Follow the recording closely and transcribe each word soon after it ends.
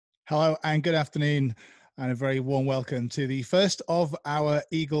Hello and good afternoon, and a very warm welcome to the first of our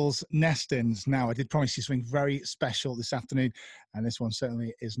Eagles Nest-ins. Now, I did promise you something very special this afternoon, and this one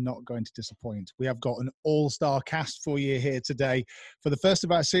certainly is not going to disappoint. We have got an all-star cast for you here today for the first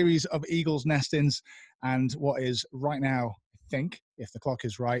of our series of Eagles Nest-ins, and what is right now, I think, if the clock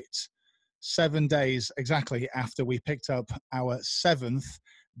is right, 7 days exactly after we picked up our 7th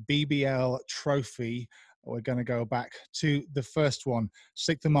BBL trophy. We're going to go back to the first one,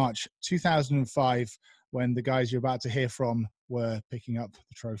 6th of March 2005, when the guys you're about to hear from were picking up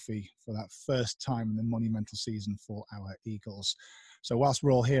the trophy for that first time in the monumental season for our Eagles. So whilst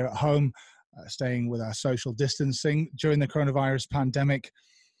we're all here at home, staying with our social distancing during the coronavirus pandemic,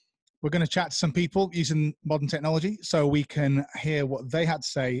 we're going to chat to some people using modern technology so we can hear what they had to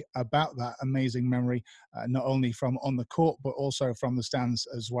say about that amazing memory, not only from on the court, but also from the stands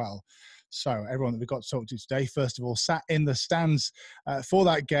as well. So everyone that we've got to talk to today, first of all, sat in the stands for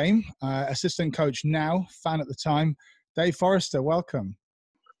that game. Assistant coach now, fan at the time, Dave Forrester, welcome.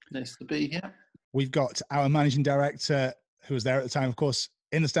 Nice to be here. We've got our managing director, who was there at the time, of course,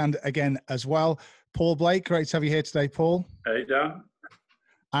 in the stand again as well. Paul Blake, great to have you here today, Paul. Hey, Dan.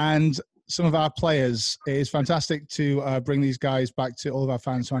 And some of our players. It is fantastic to bring these guys back to all of our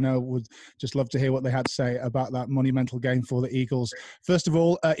fans, who I know would just love to hear what they had to say about that monumental game for the Eagles. First of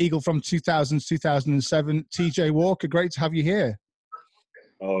all, Eagle from 2000 to 2007, TJ Walker, great to have you here.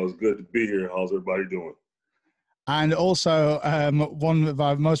 Oh, it's good to be here. How's everybody doing? And also one of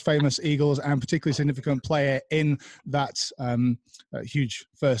our most famous Eagles and particularly significant player in that huge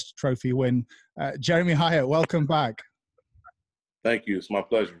first trophy win, Jeremy Hyatt, welcome back. Thank you. It's my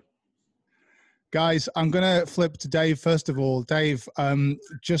pleasure. Guys, I'm going to flip to Dave first of all. Dave,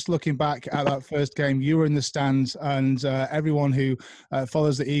 just looking back at that first game, you were in the stands, and everyone who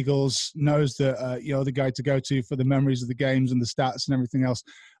follows the Eagles knows that you're the guy to go to for the memories of the games and the stats and everything else.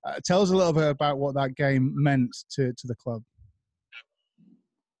 Tell us a little bit about what that game meant to the club.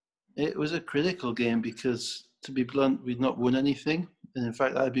 It was a critical game because, to be blunt, we'd not won anything. And in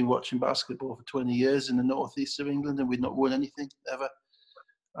fact, I'd been watching basketball for 20 years in the northeast of England, and we'd not won anything ever.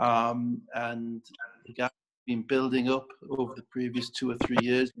 And the gap had been building up over the previous 2 or 3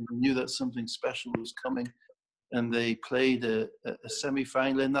 years, and we knew that something special was coming. And they played a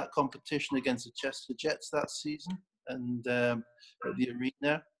semi-final in that competition against the Chester Jets that season, and at the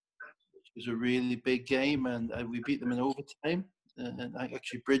arena, which was a really big game, and we beat them in overtime. And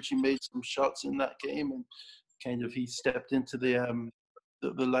actually, Bridgie made some shots in that game, and kind of he stepped into the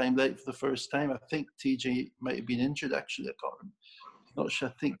limelight for the first time. I think TJ might have been injured, actually. I can't remember. Not sure.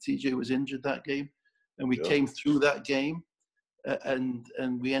 I think TJ was injured that game, and we came through that game, and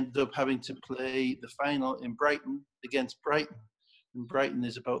we ended up having to play the final in Brighton against Brighton. And Brighton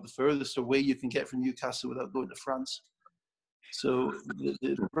is about the furthest away you can get from Newcastle without going to France. So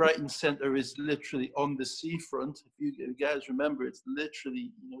the Brighton Centre is literally on the seafront. If you guys remember, it's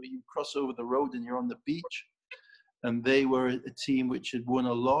literally, you cross over the road and you're on the beach. And they were a team which had won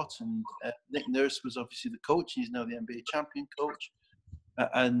a lot. And Nick Nurse was obviously the coach. He's now the NBA champion coach.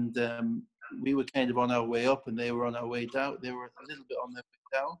 And we were kind of on our way up, and they were on our way down. They were a little bit on their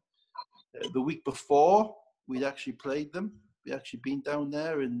way down. The week before, we'd actually played them. We'd actually been down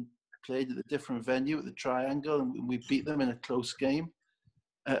there and played at a different venue at the Triangle, and we beat them in a close game.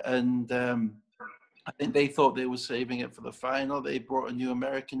 And I think they thought they were saving it for the final. They brought a new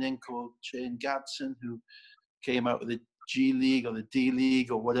American in called Shane Gadsden, who came out of the G League or the D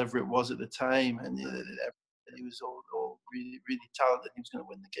League or whatever it was at the time, and he was all really, really talented. He was going to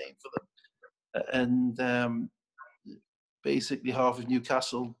win the game for them. And basically half of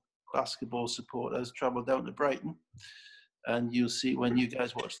Newcastle basketball supporters travelled down to Brighton. And you'll see, when you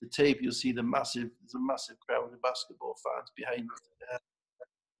guys watch the tape, you'll see there's a massive crowd of basketball fans behind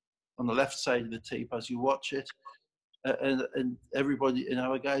on the left side of the tape as you watch it. And everybody, and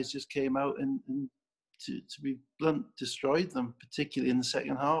our guys just came out and to be blunt, destroyed them, particularly in the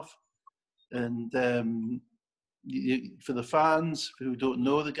second half. And for the fans who don't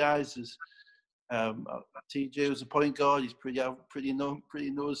know the guys, TJ was a point guard. He's pretty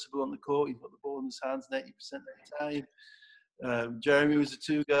noticeable on the court. He's got the ball in his hands 90% of the time. Jeremy was a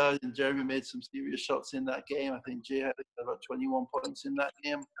two guard, and Jeremy made some serious shots in that game. I think Jay had about 21 points in that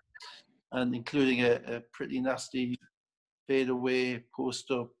game, and including a pretty nasty fadeaway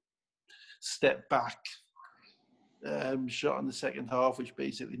post-up step back shot in the second half, which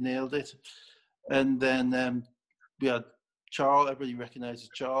basically nailed it. And then we had Charles. Everybody recognises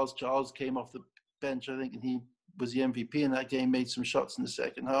Charles. Charles came off the bench, I think, and he was the MVP in that game, made some shots in the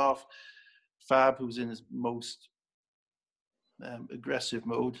second half. Fab, who was in his most aggressive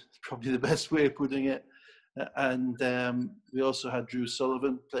mode, probably the best way of putting it. And we also had Drew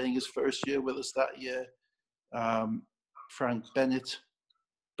Sullivan playing his first year with us that year. Frank Bennett,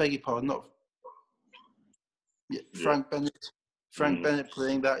 beg your pardon, not Frank Bennett. Frank Bennett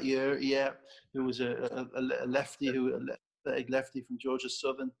playing that year, who was a lefty, a lefty from Georgia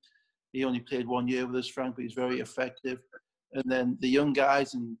Southern. He only played 1 year with us, Frank, but he's very effective. And then the young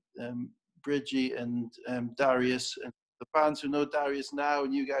guys, and Bridgie and Darius, and the fans who know Darius now,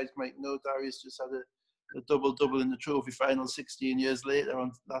 and you guys might know Darius, just had a double-double in the trophy final 16 years later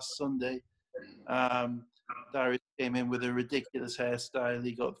on last Sunday. Darius came in with a ridiculous hairstyle.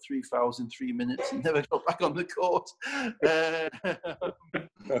 He got 3 fouls in 3 minutes and never got back on the court.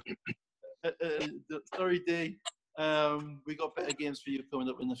 Sorry, D. We got better games for you coming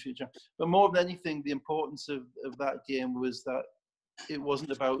up in the future. But more than anything, the importance of that game was that it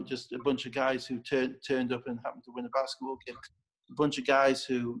wasn't about just a bunch of guys who turned up and happened to win a basketball game. A bunch of guys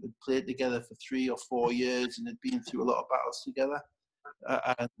who had played together for 3 or 4 years and had been through a lot of battles together,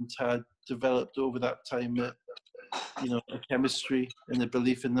 and had developed over that time a chemistry and a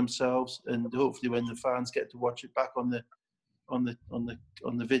belief in themselves. And hopefully when the fans get to watch it back on the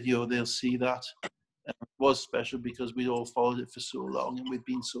video, they'll see that. It was special because we'd all followed it for so long and we'd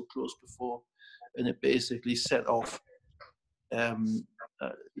been so close before, and it basically set off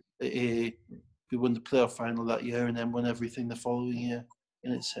we won the playoff final that year and then won everything the following year,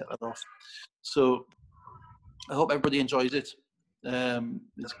 and it set that off. So I hope everybody enjoys it.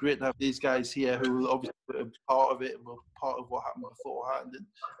 It's great to have these guys here who will obviously be a part of it and were part of what happened beforehand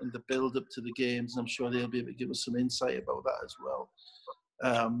and the build up to the games, and I'm sure they'll be able to give us some insight about that as well.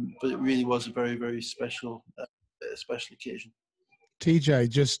 But it really was a very, very special occasion. TJ,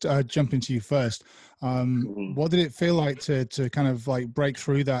 just jumping to you first. What did it feel like to kind of like break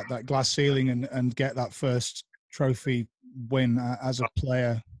through that glass ceiling and get that first trophy win as a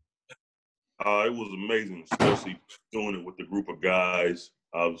player? It was amazing, especially doing it with the group of guys,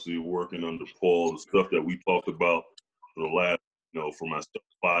 obviously working under Paul, the stuff that we talked about for the last, for myself,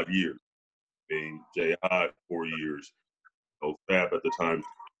 5 years. I mean, J.I., 4 years, Fab at the time.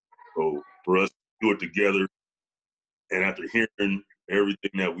 So for us to do it together, and after hearing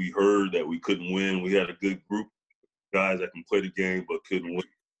everything that we heard that we couldn't win, we had a good group of guys that can play the game but couldn't win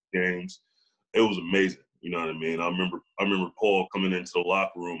games. It was amazing. You know what I mean? I remember Paul coming into the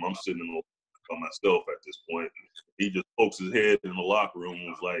locker room. I'm sitting in the by myself at this point. He just pokes his head in the locker room and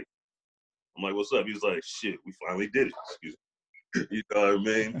was like, I'm like, what's up? He's like, shit, we finally did it. Excuse me. You know what I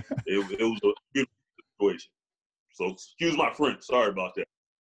mean? It was a beautiful situation. So excuse my French. Sorry about that.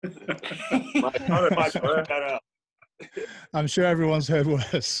 I'm sure everyone's heard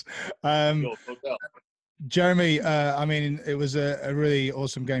worse. Jeremy, I mean, it was a really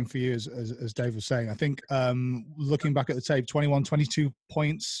awesome game for you, as Dave was saying. I think looking back at the tape, 22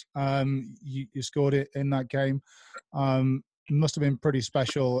 points you scored it in that game. Must have been pretty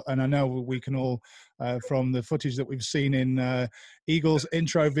special. And I know we can all, from the footage that we've seen in Eagles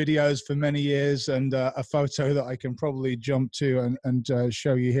intro videos for many years, and a photo that I can probably jump to and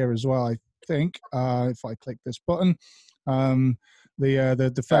show you here as well, I think, if I click this button.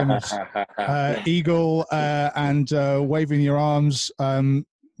 The famous eagle and waving your arms.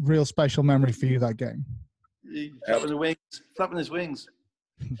 Real special memory for you, that game. Flapping his wings.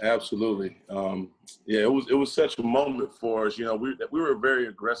 Absolutely. Yeah, it was such a moment for us. We were a very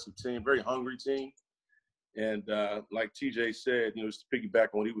aggressive team, very hungry team. And like TJ said, just to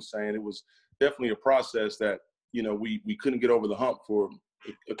piggyback on what he was saying, it was definitely a process that, we couldn't get over the hump for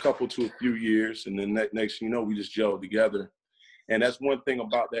a couple to a few years. And then next, we just gelled together. And that's one thing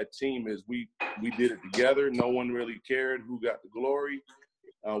about that team is we did it together. No one really cared who got the glory.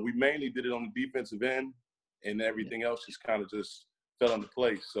 We mainly did it on the defensive end, and everything else just kind of just fell into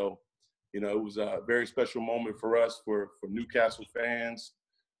place. So, it was a very special moment for us, for Newcastle fans,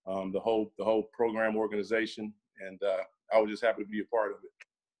 the whole program organization, and I was just happy to be a part of it.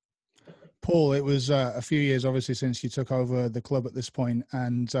 Paul, it was a few years, obviously, since you took over the club at this point,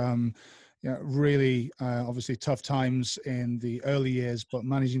 and really, obviously, tough times in the early years, but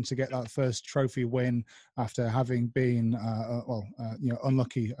managing to get that first trophy win after having been,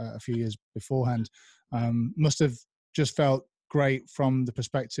 unlucky a few years beforehand, must have just felt great from the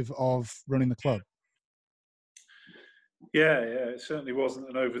perspective of running the club. Yeah, it certainly wasn't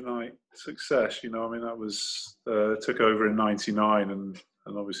an overnight success. That was took over in '99, and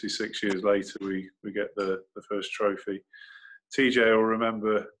obviously 6 years later we get the first trophy. TJ will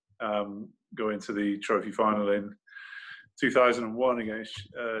remember going to the trophy final in 2001 against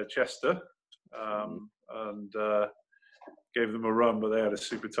Chester, and gave them a run, but they had a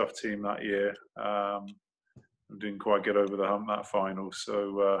super tough team that year. Didn't quite get over the hump that final.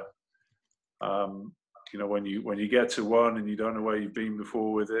 So you know, when you get to one and you don't know where you've been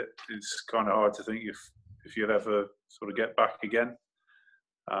before with it, it's kind of hard to think if you'll ever sort of get back again.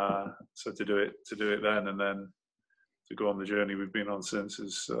 So to do it then, and then to go on the journey we've been on since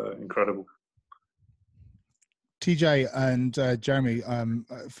is incredible. TJ and Jeremy,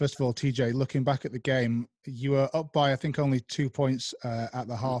 first of all, TJ, looking back at the game, you were up by, I think, only 2 points at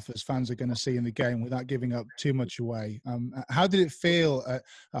the half, as fans are going to see in the game, without giving up too much away. How did it feel at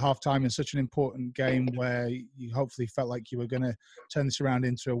halftime in such an important game where you hopefully felt like you were going to turn this around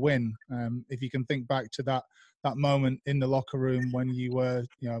into a win? If you can think back to that moment in the locker room when you were,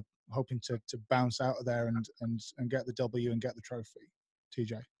 you know, hoping to bounce out of there and get the W and get the trophy,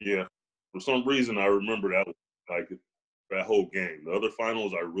 TJ. Yeah, for some reason I remember that. Like that whole game. The other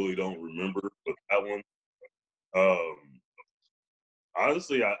finals I really don't remember, but that one,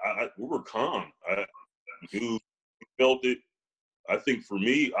 honestly, we were calm. I knew, felt it. I think for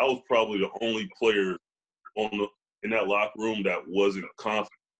me, I was probably the only player in that locker room that wasn't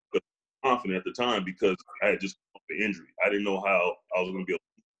confident at the time, because I had just come off the injury. I didn't know how I was going to be able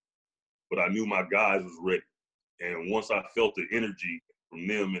to, but I knew my guys was ready. And once I felt the energy from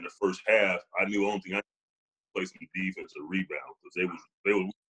them in the first half, I knew the only thing I play some defense or rebound, because it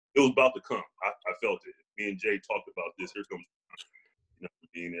was about to come. I felt it. Me and Jay talked about this. Here comes, you know what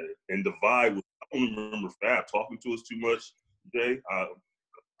I mean? And the vibe was, I don't remember Fab talking to us too much, Jay. I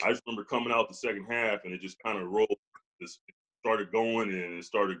just remember coming out the second half and it just kind of rolled. It started going and it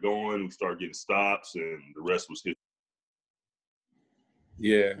started going. We started getting stops and the rest was history.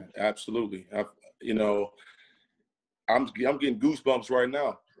 Yeah, absolutely. You know, I'm getting goosebumps right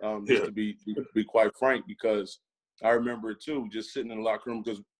now. Just to be quite frank, because I remember it too, just sitting in the locker room,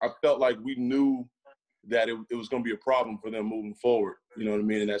 because I felt like we knew that it was going to be a problem for them moving forward. You know what I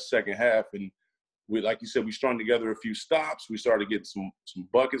mean? In that second half, and we, like you said, we strung together a few stops. We started getting some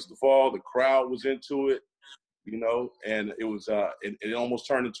buckets to fall. The crowd was into it, you know, and it was it almost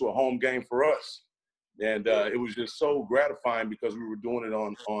turned into a home game for us, and it was just so gratifying because we were doing it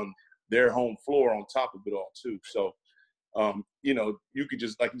on their home floor on top of it all too. So. You know, you could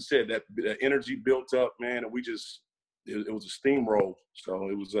just, like you said, that energy built up, man, and we just, it was a steamroll. So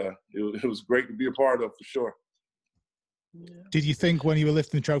it was great to be a part of, for sure. Did you think when you were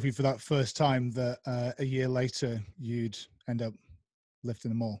lifting the trophy for that first time that a year later you'd end up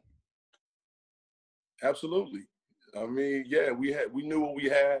lifting them all? Absolutely. I mean, yeah, we knew what we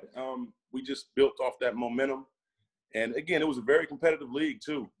had. We just built off that momentum. And again, it was a very competitive league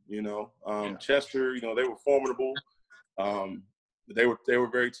too, you know. Chester, you know, they were formidable. They were a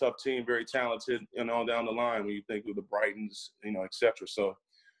very tough team, very talented, and on down the line when you think of the Brightons, you know, et cetera. So,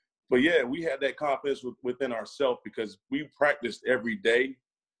 but yeah, we had that confidence within ourselves because we practiced every day.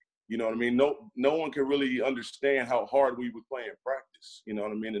 You know what I mean? No one can really understand how hard we would play in practice. You know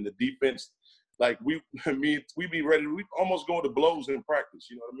what I mean? And the defense, like we'd be ready. We almost go to blows in practice.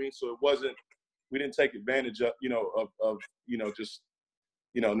 You know what I mean? So it wasn't. We didn't take advantage of you know just.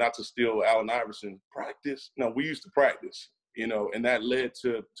 You know, not to steal Allen Iverson, practice. No, we used to practice, you know, and that led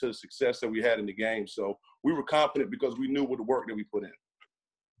to the success that we had in the game. So we were confident because we knew what the work that we put in.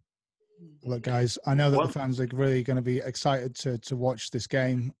 Look, guys, I know that the fans are really going to be excited to watch this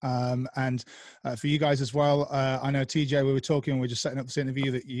game. And for you guys as well, I know, TJ, we were talking, we were just setting up this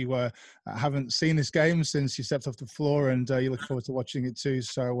interview, that you haven't seen this game since you stepped off the floor, and you look forward to watching it too.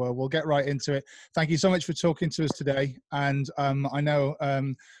 So we'll get right into it. Thank you so much for talking to us today. And I know,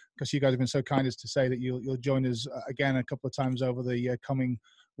 because you guys have been so kind as to say that you'll join us again a couple of times over the coming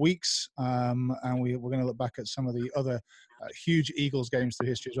weeks, and we're going to look back at some of the other huge Eagles games through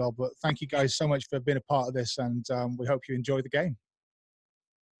history as well. But thank you guys so much for being a part of this, and we hope you enjoy the game.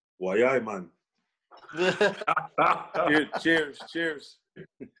 Why, aye, man. Cheers. Cheers,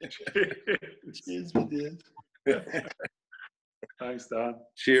 my dear. Thanks, Don.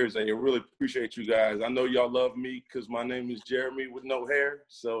 Cheers. I really appreciate you guys. I know y'all love me because my name is Jeremy with no hair.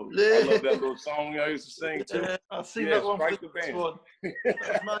 So I love that little song y'all used to sing too. I've seen that one. Strike the band.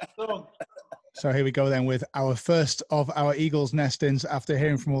 That's my song. So here we go then with our first of our Eagles nest-ins after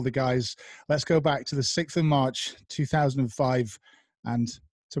hearing from all the guys. Let's go back to the 6th of March, 2005 and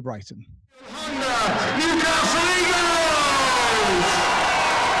to Brighton. Newcastle Eagles!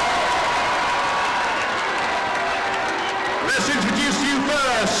 Let's introduce to you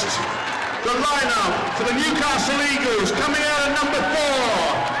first the lineup for the Newcastle Eagles. Coming out at number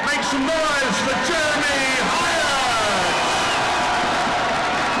 4, make some noise for Jeremy Hyatt.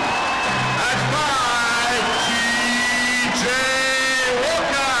 At 5, TJ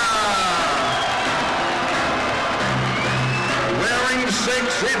Walker. Wearing 6,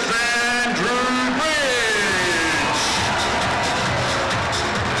 it's Andrew Bridge.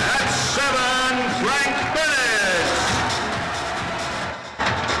 At 7, Frank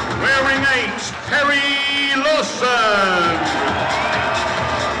Wearing 8, Perry Lawson.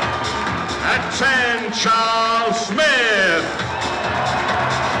 At 10, Charles Smith.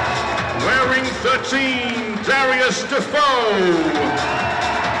 Wearing 13, Darius Defoe.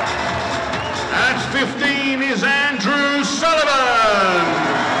 At 15 is Andrew Sullivan.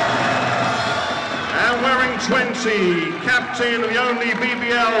 And wearing 20, captain of the only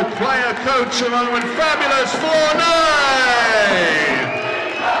BBL player coach at the moment, fabulous 4'9".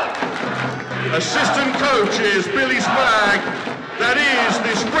 Assistant coach is Billy Spragg. That is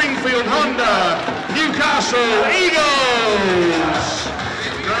the Springfield Honda Newcastle Eagles.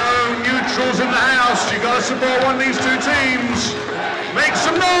 No neutrals in the house. You got to support one of these two teams. Make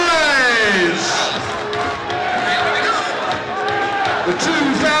some noise. The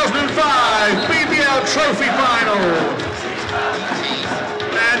 2005 BBL Trophy Final.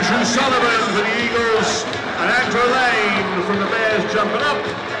 Andrew Sullivan for the Eagles and Andrew Lane from the Bears jumping up.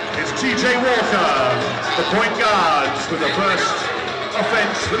 It's TJ Walker, the point guards, with the first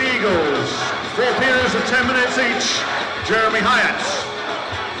offense for the Eagles. 4 periods of 10 minutes each. Jeremy Hyatt.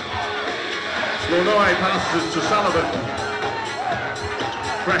 Flournoy passes to Sullivan.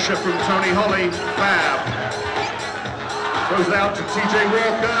 Pressure from Tony Holly. Fab. Throws it out to TJ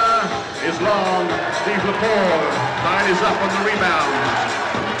Walker. Is long. Steve Lepore. Tide is up on the rebound.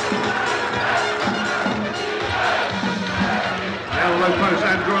 Now the low post,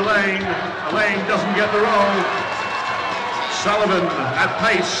 Andrew Lane. Lane doesn't get the roll. Sullivan at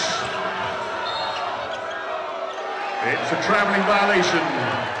pace. It's a travelling violation.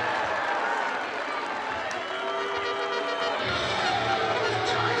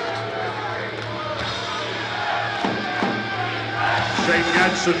 Shane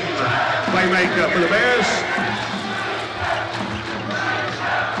Gadsden, playmaker for the Bears.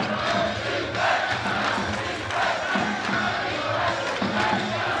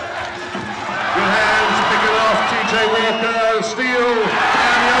 Good hands, pick it off, TJ Walker, steal,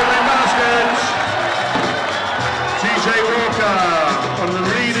 and the opening basket. TJ Walker, one of the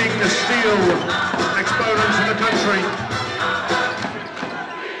leading steal exponents in the country.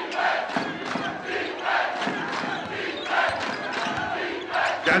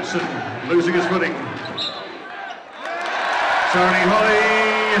 Gadsden losing his footing. Tony Holly.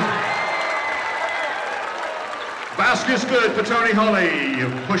 Basket's good for Tony Holly.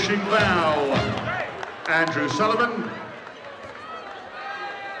 Pushing foul. Andrew Sullivan.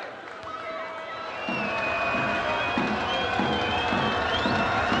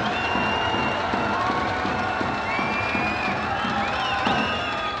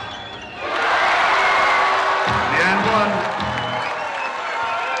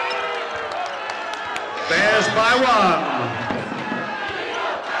 Bears by 1.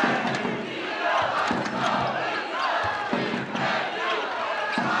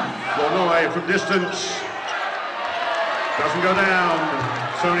 Flournoy from distance. Doesn't go down.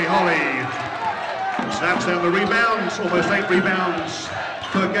 Tony Holly snaps down the rebounds. Almost 8 rebounds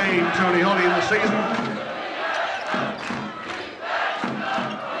per game, Tony Holly in the season.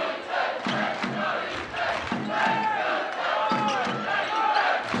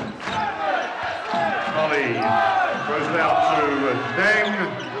 Throws it out to Deng.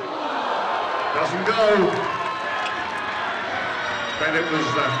 Doesn't go. Bennett was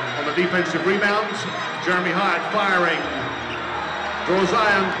on the defensive rebound. Jeremy Hyatt firing. Draws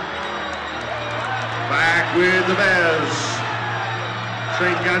iron. Back with the Bears.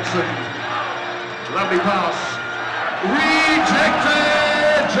 Shane Gadsden. Lovely pass.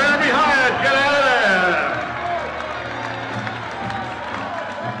 Rejected! Jeremy Hyatt, get out of there!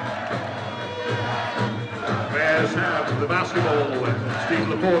 Bears have the basketball. Steve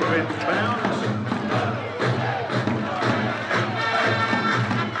Lepore inbounds.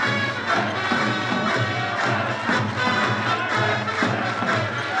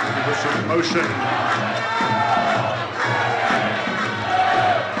 Give us some motion.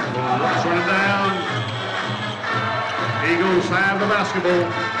 Let's run it down. Eagles have the basketball.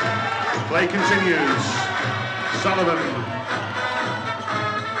 Play continues. Sullivan.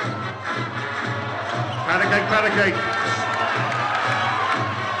 Patty cake.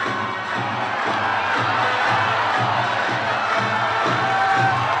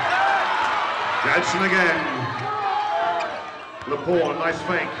 Gadsden again. Lepore, nice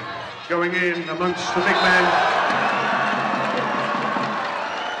fake. Going in amongst the big men.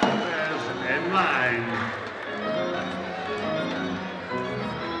 There's in line.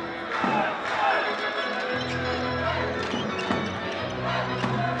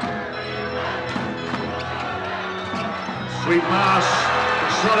 Sweet pass,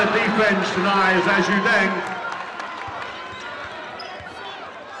 solid defense denies Azhu Deng.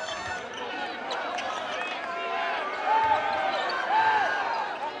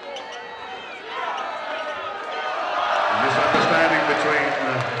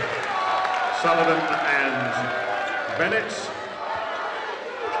 Bennett.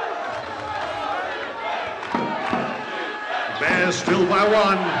 Bears still by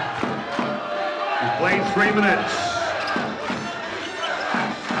 1. He's played 3 minutes.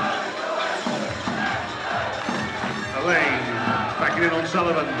 Elaine backing in on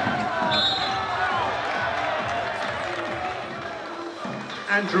Sullivan.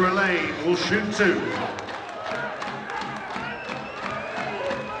 Andrew Elaine will shoot 2.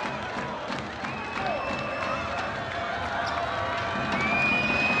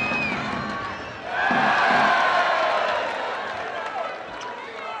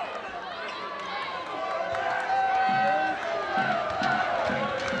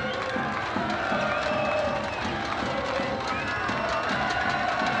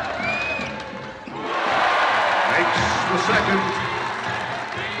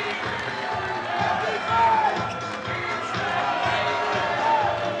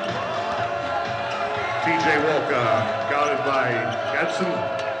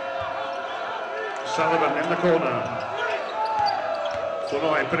 Sullivan in the corner.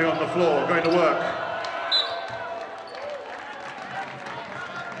 Floyd putting on the floor, going to work.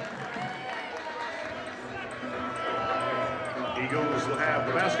 Eagles will have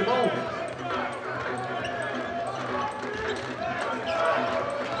the basketball.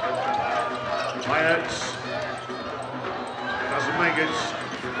 Hyatt doesn't make it.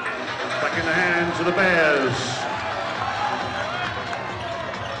 Back in the hands of the Bears.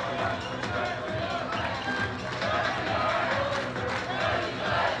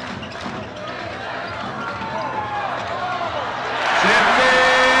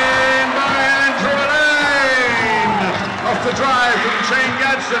 The drive from Shane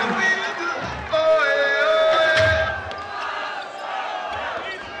Gadsden.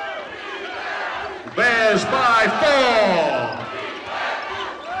 Bears by 4.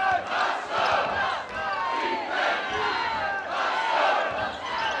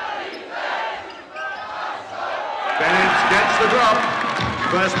 Bennett gets the drop.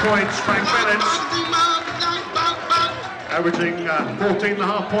 First points, Frank Bennett. Averaging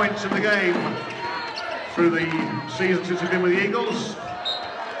 14.5 points in the game through the season since he's been with the Eagles.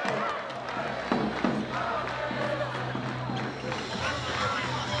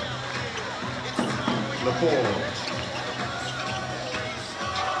 Lepore.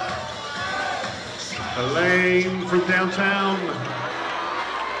 Elaine from downtown.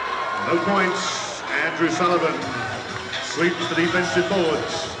 No points. Andrew Sullivan sweeps the defensive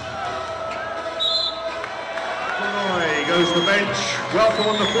boards. Goes to the bench. Welcome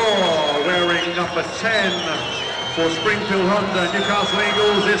on the floor, wearing number 10 for Springfield Honda Newcastle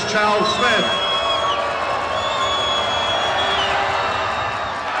Eagles, is Charles Smith.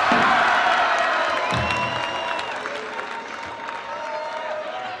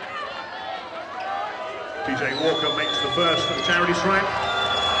 TJ Walker makes the first for the charity stripe,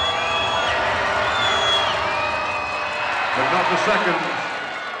 but not the second.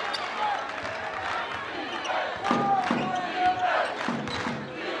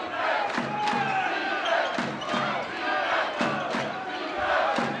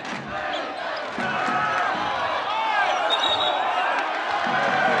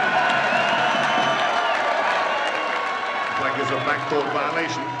 Backcourt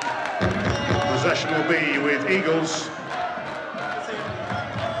violation. Possession will be with Eagles.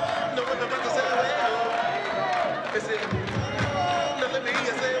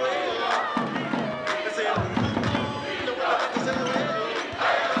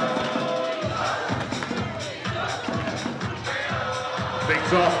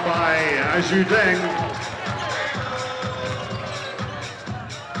 Bigs off by Aju Deng.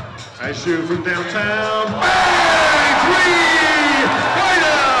 Aju from downtown. Bang! 3!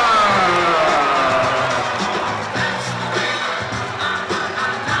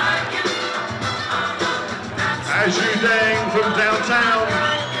 Aju Deng from downtown.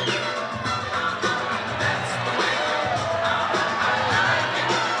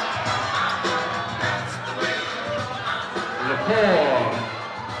 Lepore.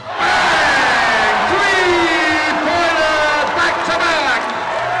 Bang! 3-pointer, back to back.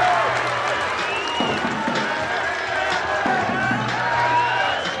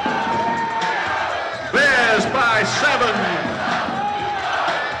 Bears by 7.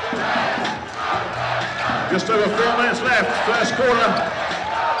 Just over 4 minutes left, first quarter.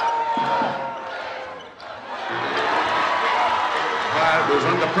 Wyatt was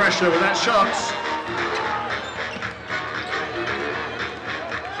under pressure with that shot.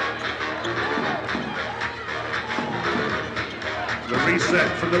 The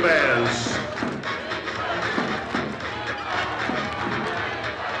reset from the Bears.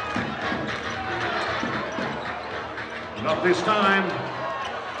 Not this time.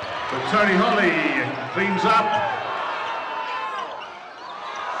 But Tony Holly cleans up.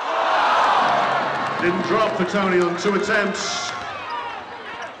 Didn't drop for Tony on 2 attempts.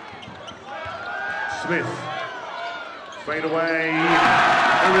 Smith. Fade away.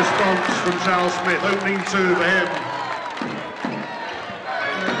 A response from Charles Smith. Opening 2 for him.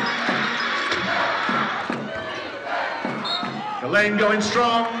 The lane going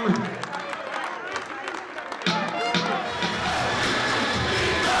strong.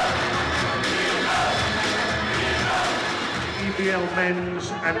 BBL men's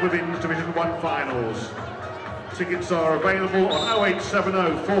and women's Division 1 finals. Tickets are available on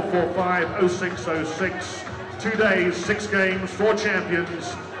 0870 445 0606. 2 days, 6 games, 4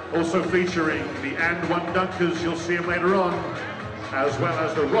 champions. Also featuring the And One Dunkers, you'll see them later on, as well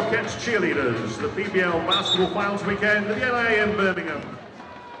as the Rockettes cheerleaders, the BBL basketball finals weekend at the LA in Birmingham.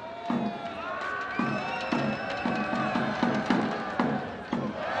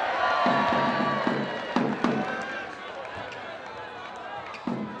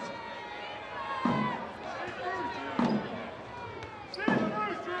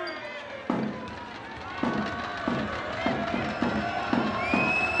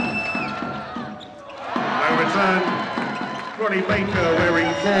 Ronnie Baker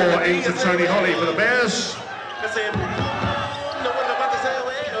wearing 4 into Tony Holly for the Bears.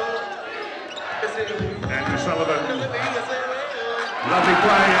 Andrew Sullivan. Lovely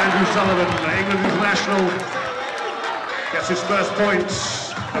play, Andrew Sullivan, England international. Gets his first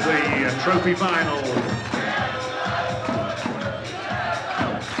points of the trophy final.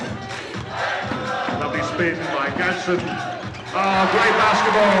 Lovely spin by Gadsden. Oh, great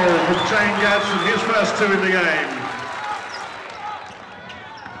basketball from Shane Gadsden, his first 2 in the game.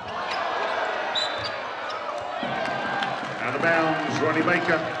 Out of bounds, Ronnie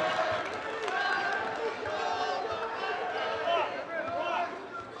Baker.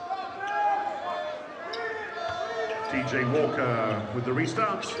 TJ Walker with the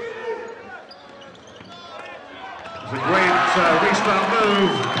restart. It's a great restart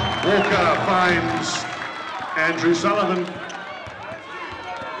move. Walker finds Andrew Sullivan.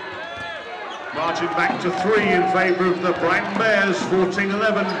 Marching back to 3 in favour of the Brighton Bears,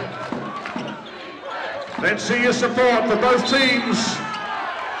 14-11. Let's see your support for both teams.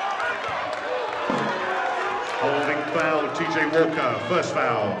 Holding foul, TJ Walker, first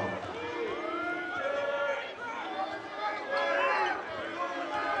foul.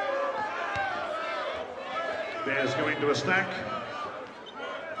 Bears go into a stack.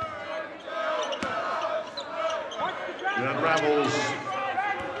 It unravels.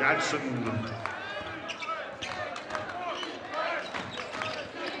 Gadsden.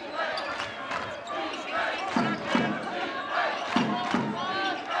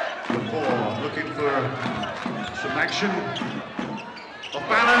 Looking for some action. Off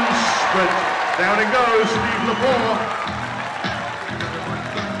balance, but down it goes, Steve Lepore.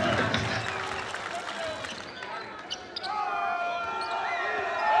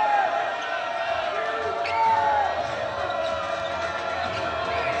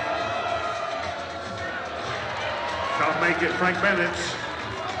 Can't make it, Frank Bennett.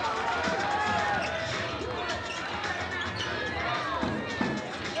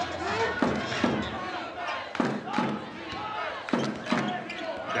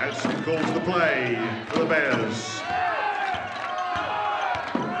 Calls the play for the Bears.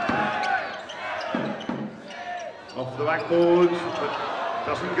 Off the backboard, but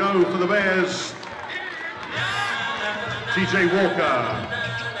doesn't go for the Bears. TJ Walker.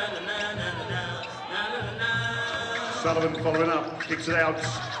 Sullivan following up, kicks it out.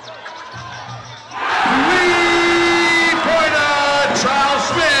 Three-pointer, Charles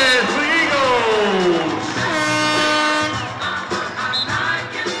Smith, the Eagles.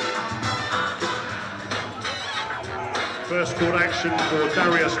 First court action for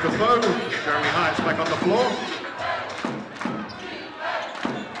Darius Defoe. Jeremy Hyatt's back on the floor.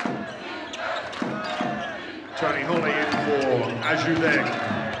 Tony Holly in for Ajudeng.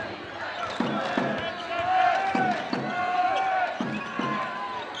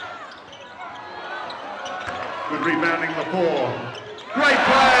 Good rebounding, Lepore. Great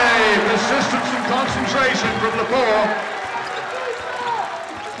play! Persistence and concentration from Lepore.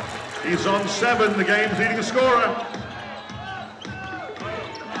 He's on 7, the game's leading scorer.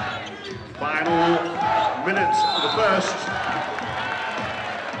 Final minutes of the first.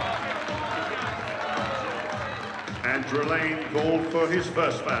 Andrew Lane called for his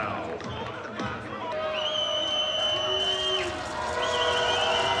first foul.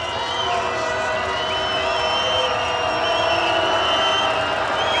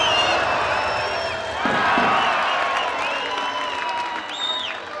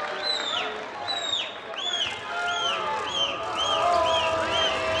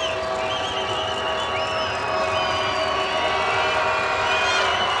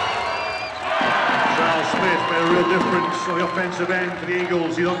 offensive end for the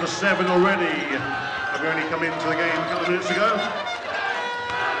Eagles. He's on to 7 already. Have only come into the game a couple of minutes ago.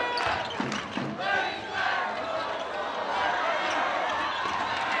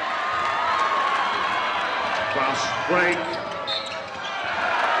 Fast break.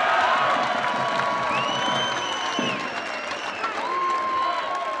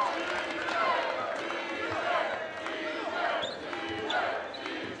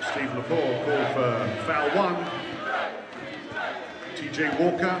 Steve Lepore called for foul 1. TJ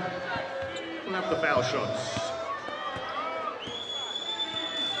Walker will have the foul shots.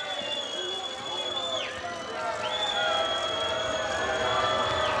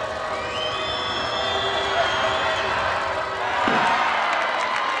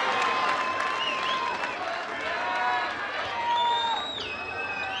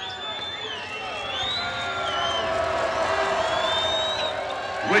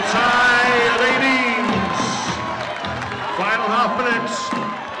 We're tied 18s. Final half minutes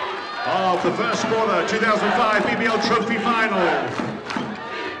of the first quarter, 2005 BBL Trophy Final.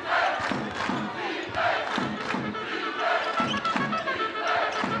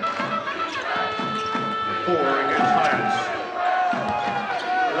 Four against Hyatt.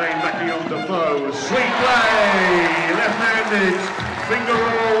 Lane backing on Defoe. Sweet play, left-handed, finger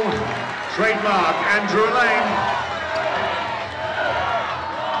roll, trademark, Andrew Lane.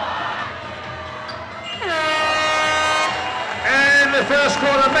 The first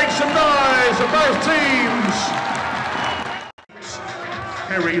quarter makes some noise for both teams.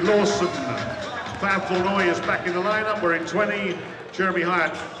 Harry Lawson, Fab Flournoy is back in the lineup. We're in 20. Jeremy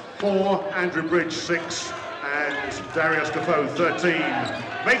Hyatt 4, Andrew Bridge 6, and Darius Defoe 13.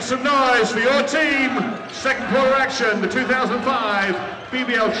 Make some noise for your team. Second quarter action. The 2005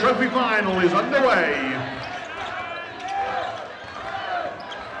 BBL Trophy Final is underway.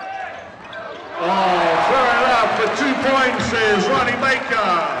 Oh, throw it up for 2 points is Ronnie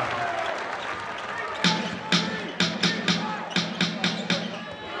Baker.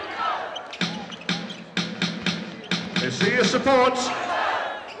 They see your support.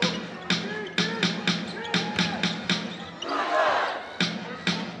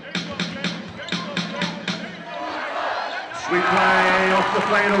 Sweet play off the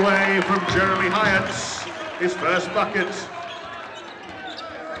fade away from Jeremy Hyatt. His first bucket.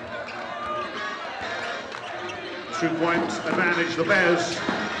 2-point advantage, the Bears.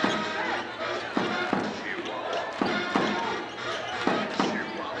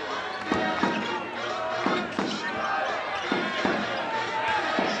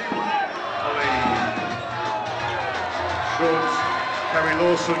 Ollie. Short, Harry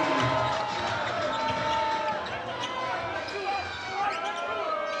Lawson.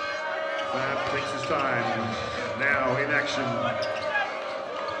 Fab takes his time. Now in action.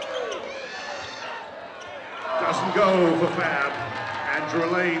 Doesn't go for Fab. Andrew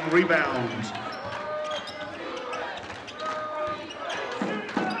Lane rebound.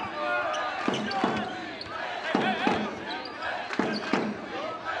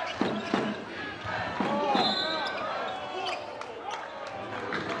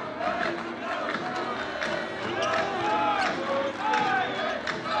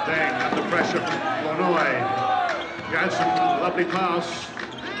 Dang, under pressure from Flournoy. Jansen, lovely pass.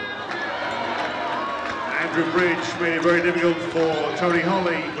 Andrew Bridge made it very difficult for Tony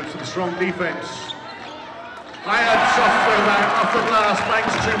Holly with some strong defense. Hyatt softly back off the glass,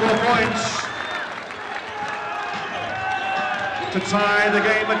 banks 2 more points to tie the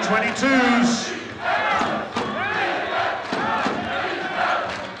game at 22s.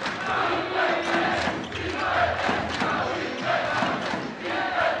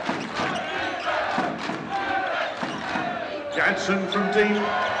 Jansen from deep.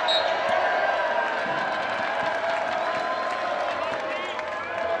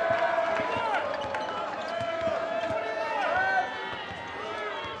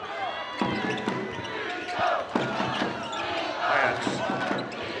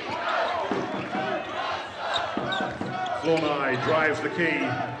 Flournoy drives the key.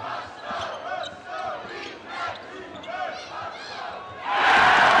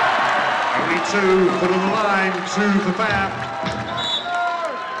 Only 2 put on the line, 2 for Fab.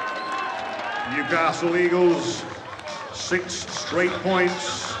 Newcastle Eagles, 6 straight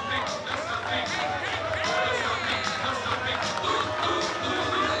points.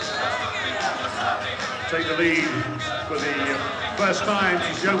 Take the lead for the first time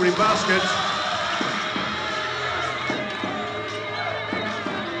since the opening basket.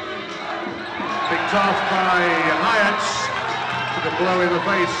 Picked off by Hyatt. Took a blow in the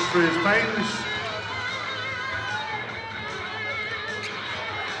face for his pains.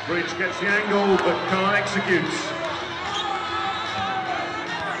 Bridge gets the angle but can't execute.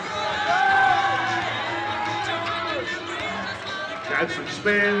 Gadsden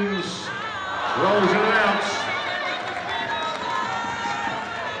spins, rolls in and out.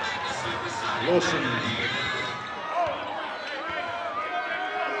 Lawson.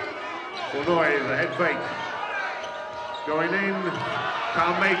 Fournoy, the head fake. Going in,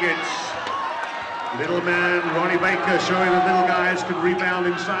 can't make it. Little man, Ronnie Baker, showing that little guys could rebound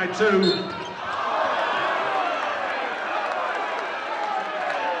inside too.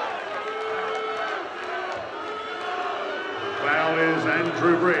 Foul is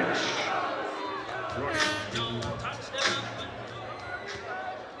Andrew Bridge.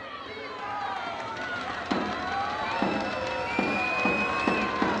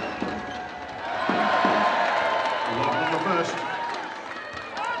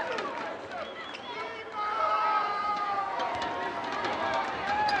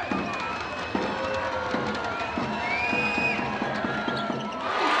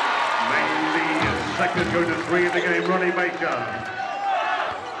 Second go to 3 in the game, Ronnie Baker.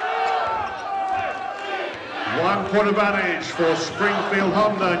 1 point advantage for Springfield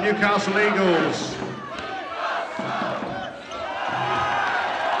Honda, Newcastle Eagles.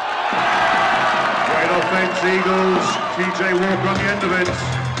 Great offense, Eagles. TJ Walker on the end of it.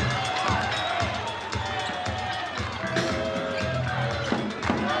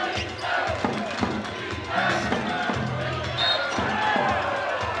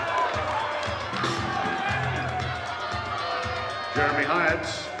 Jeremy Hyatt.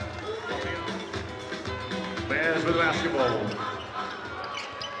 Bears with the basketball.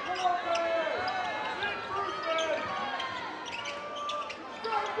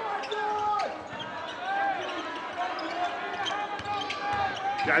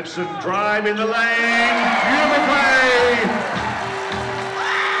 Gadsden drive in the lane. Beautiful play.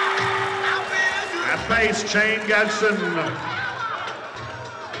 At pace, Shane Gadsden.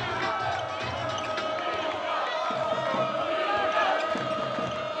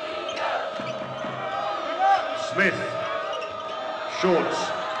 Smith, short,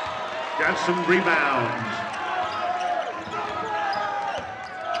 Gadsden rebound.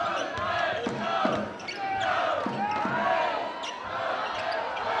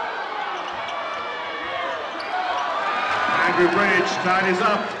 Andrew Bridge tidies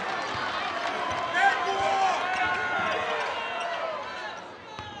up.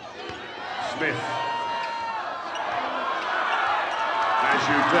 Smith. As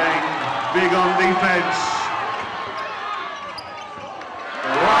you think, big on defense.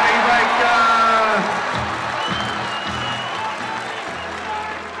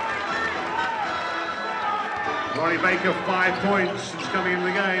 Ronnie Baker, 5 points since coming in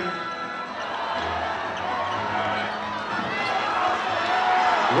the game.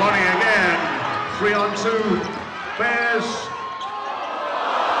 Ronnie again, 3-on-2, Bears.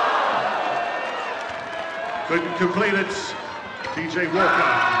 Couldn't complete it, TJ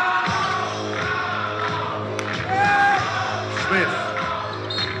Walker. Smith.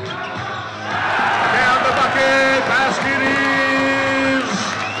 Down the bucket, basket is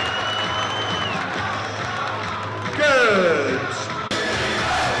good.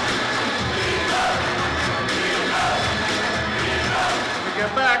 We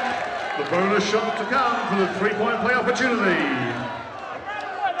get back, the bonus shot to come for the 3-point play opportunity.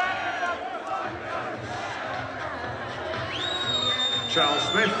 Charles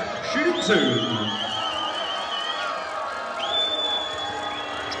Smith shooting 2.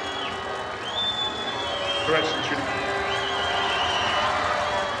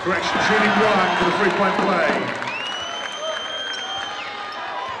 Correction, shooting 1 for the 3-point play.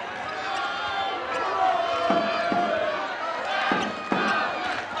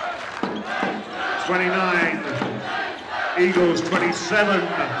 Eagles 27,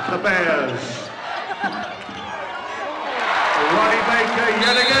 the Bears. Ronnie Baker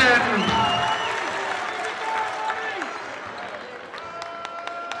yet again.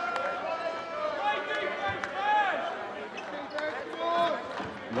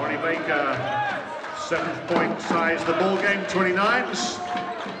 Ronnie Baker, 7th point ties the ball game, 29s.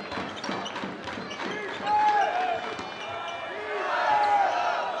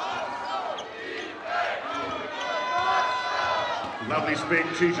 Lovely spin,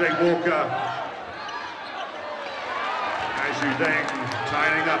 TJ Walker. As you dang,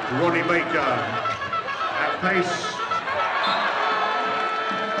 tying up Ronnie Baker at pace.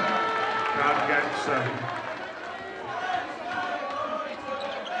 Crowd gets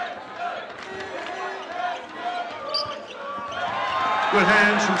good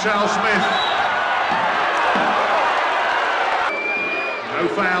hands from Charles Smith. No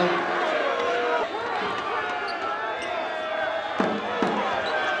foul.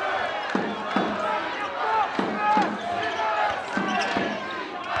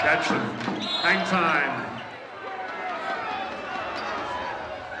 Hang time.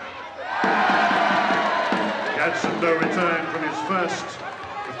 Gadsden no return from his first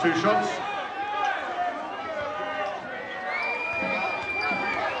of 2 shots.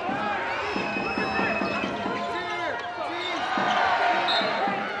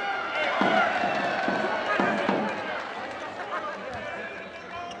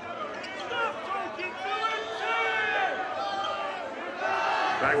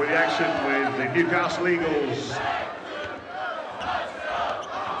 Back with the action with the Newcastle Eagles.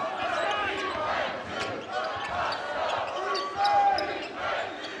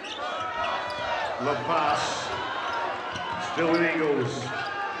 Love pass. Still with Eagles.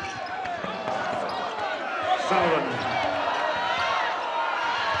 Sullivan.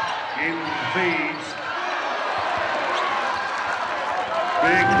 In feeds.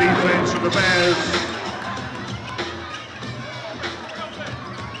 Big defense from the Bears.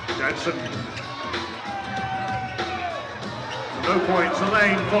 Jackson. No points.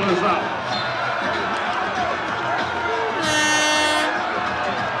 Elaine follows up.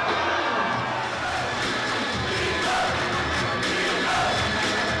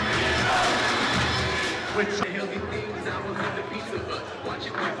 With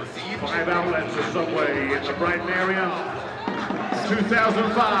 5 outlets of Subway in the Brighton area.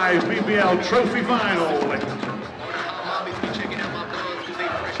 2005 BBL Trophy Final.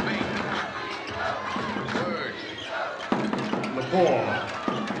 Lepore.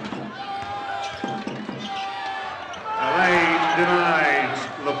 Elaine denied.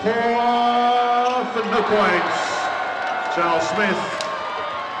 Lepore for no points. Charles Smith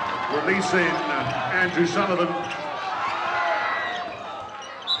releasing Andrew Sullivan.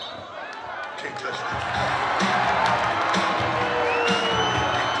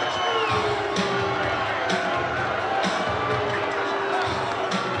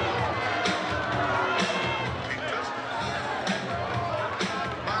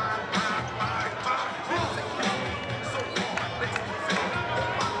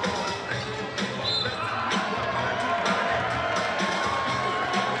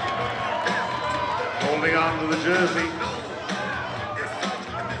 Holding on to the jersey.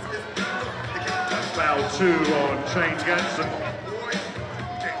 Foul 2 on Shane Gadsden.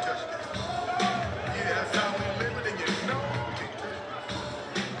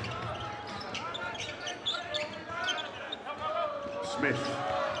 Smith.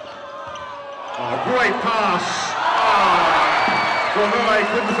 Oh, great pass. Cornoy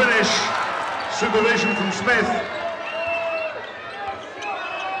couldn't finish. Supervision from Smith.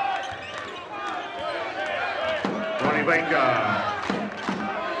 Baker.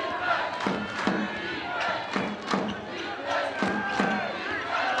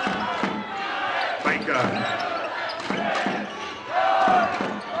 Baker.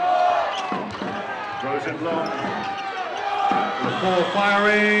 Throws it long. Lepore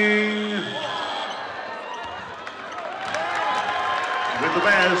firing. With the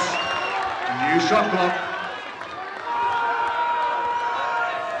Bears. New shot clock.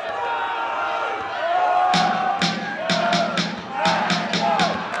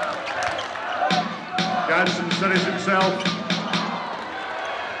 Gadsden steadies himself.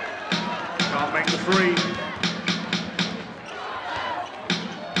 Can't make the 3.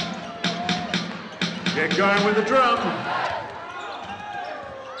 Get going with the drum.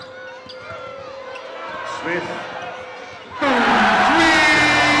 Smith. Boom!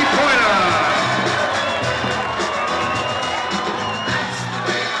 3-pointer!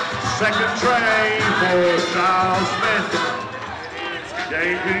 Second tray for Charles Smith.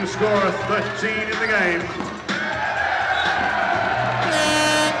 Game-winning score of 13 in the game.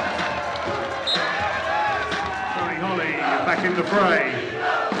 Tony Holly back in the fray.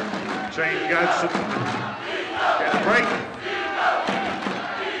 Shane Gadsden get a break.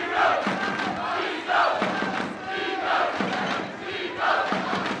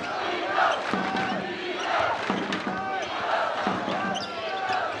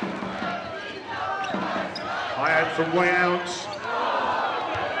 Hyatt from way out.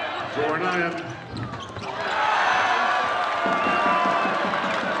 Draw an iron.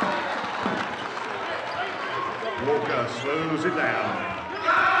 Walker slows it down.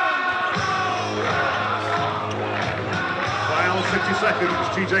 Final 60 seconds.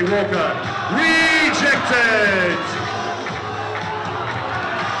 TJ Walker rejected.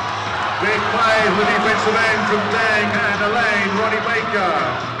 Big play for the defensive end from Deng and Elaine. Ronnie Baker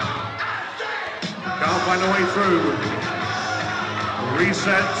can't find a way through.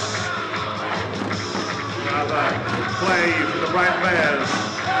 Resets. Another play for the Brighton Bears.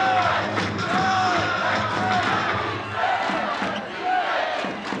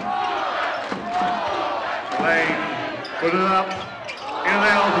 Put it up, in and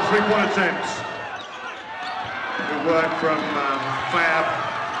out of the three-point attempt. Good work from Fab.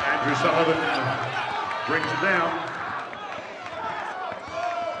 Andrew Sullivan brings it down.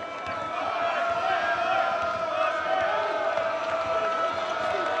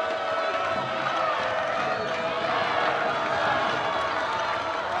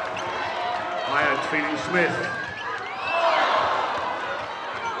 Feeding Smith.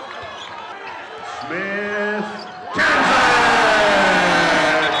 Smith. Kansas!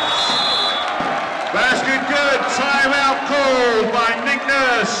 Basket good. Timeout called by Nick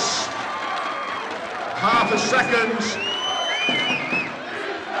Nurse. Half a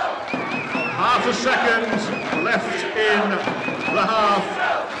second left in the half.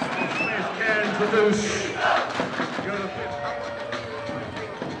 Smith can produce.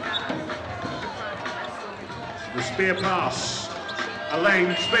 The spear pass.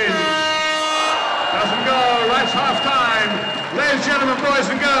 Elaine spins. Doesn't go. That's half time. Ladies and gentlemen, boys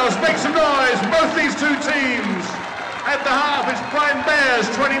and girls, make some noise. Both these two teams. At the half, it's Brighton Bears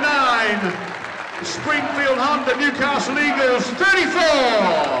 29. Springfield Honda Newcastle Eagles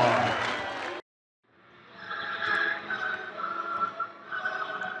 34.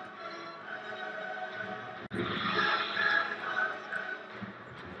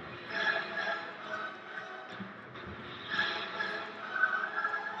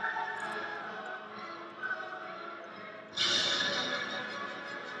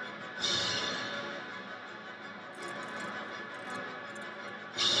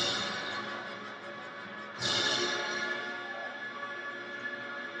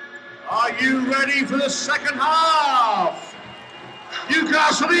 Are you ready for the second half?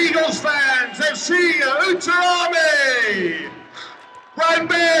 Newcastle Eagles fans, FC Outer Army! Brighton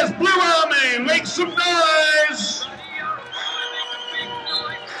Bears Blue Army, make some noise!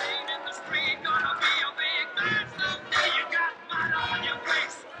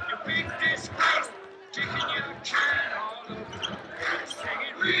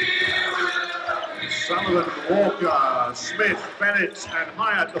 Sullivan, Walker, Smith, Bennett, and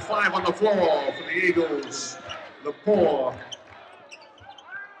Hyatt, the five on the floor for the Eagles. The four.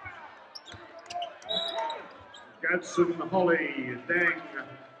 Gadsden, Holly, Deng,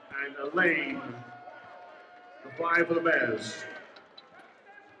 and Elaine. The five for the Bears.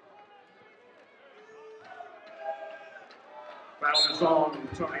 Foul is on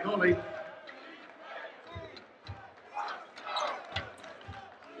Tony Holly.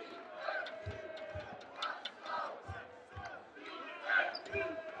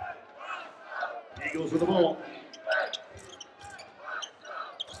 Eagles with the ball.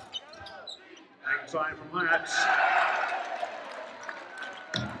 Hang time from Hyatt.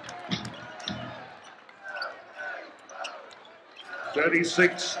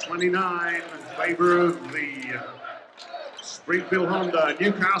 (36-29) in favor of the Springfield Honda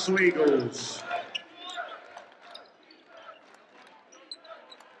Newcastle Eagles.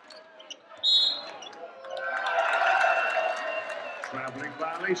 Traveling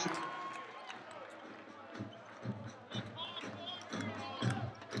violation.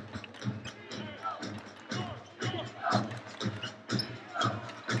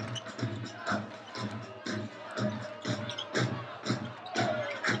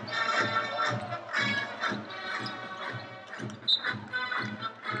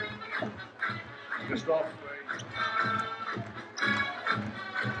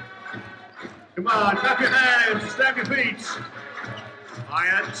 Come on, clap your hands, stamp your feet.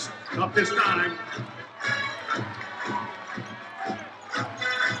 Hyatt, not this time.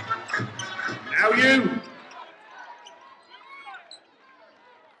 Now you.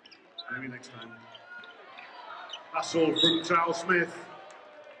 Maybe next time. Hustle from Charles Smith.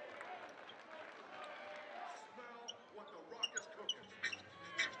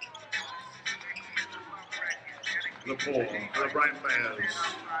 The ball for the Brighton Bears.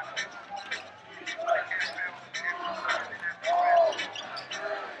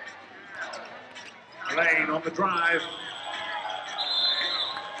 Lane on the drive.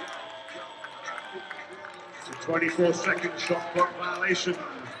 It's a 24-second shot clock violation.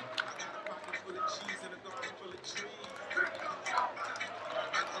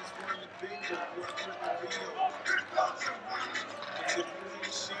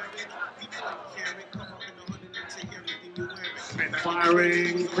 Smith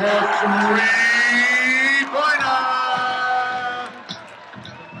firing for three-pointer.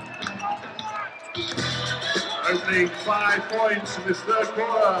 Opening 5 points in this third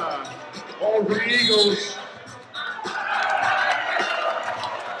quarter. All for the Eagles.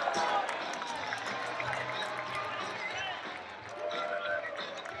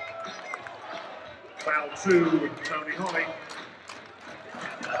 Foul to Tony Holly.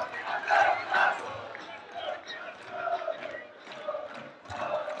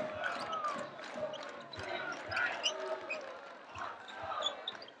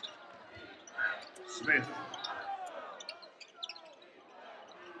 Smith.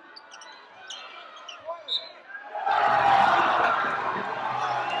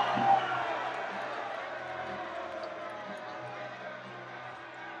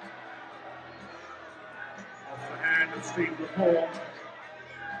 Off the hand of Steve Laporte.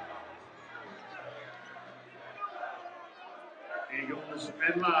 Eagles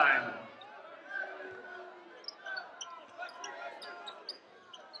end line.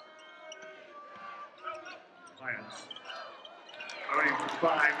 Lions. Only from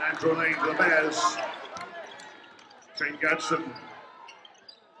 5, Andrew Lane to the Bears. Shane Gadsden.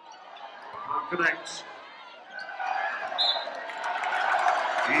 Can't connect.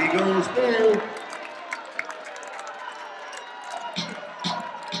 Eagles ball.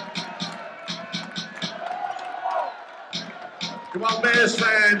 Come on, Bears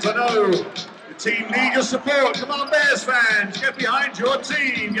fans, I know the team need your support. Come on, Bears fans, get behind your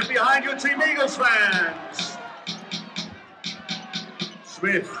team. Get behind your team, Eagles fans.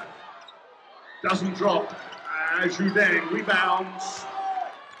 Smith doesn't drop as Judeng rebounds.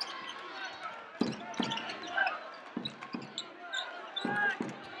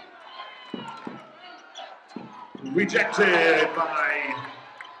 Rejected by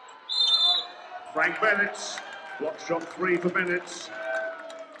Frank Bennett. Block shot 3 for Bennett.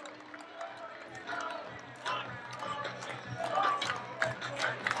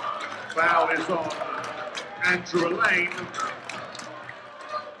 Foul is on Andrew Lane.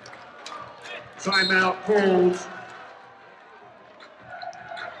 Timeout called.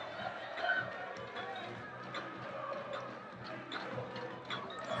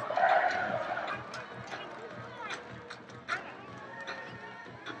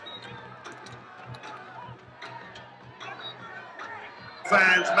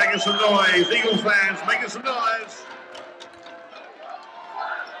 Fans making some noise. Eagle fans making some noise.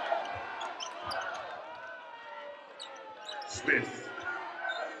 Smith,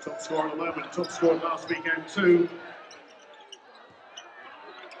 top scorer at the moment, top scorer last weekend too.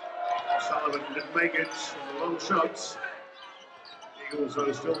 Sullivan didn't make it on the long shots. Eagles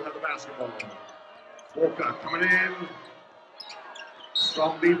though still have the basketball. Walker coming in.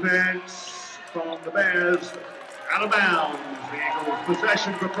 Strong defense from the Bears. Out of bounds. The Eagles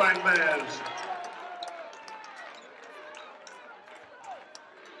possession for Frank Bears.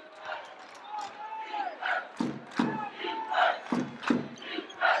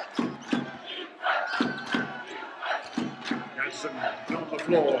 Jansen on the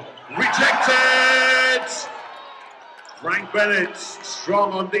floor. Rejected! Frank Bennett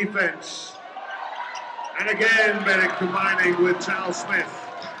strong on defense. And again, Bennett combining with Tal Smith.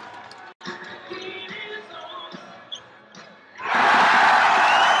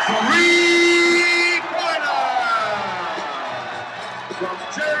 Three-pointer from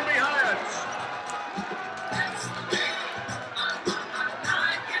Jeremy Hyatt.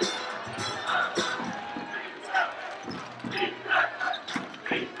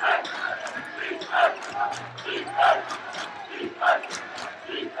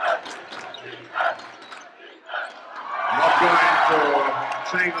 Not going for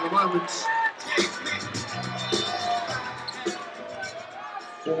Chang at the moment.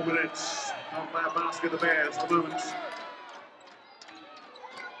 4 minutes on that basket, the Bears at the moment.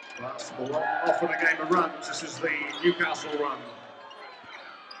 Basketball off in a game of runs. This is the Newcastle run.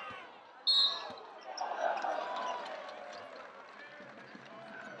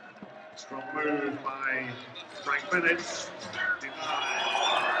 Strong move by Frank Bennett.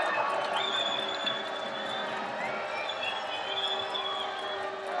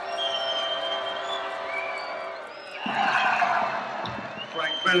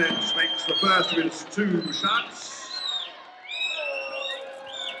 Frank Bennett makes the first of his 2 shots.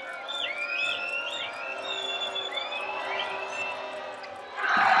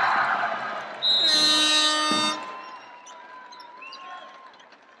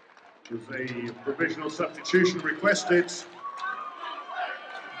 There's a provisional substitution requested.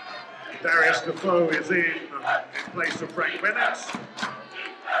 Darius Defoe is in place of Frank Bennett.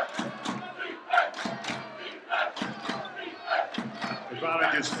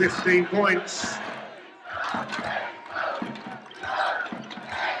 Advantage is 15 points.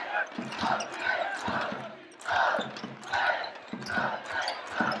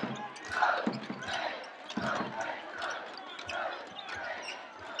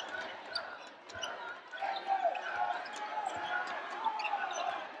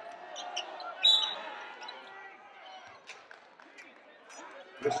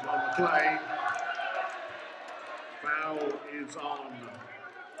 Whistle on the play. Foul is on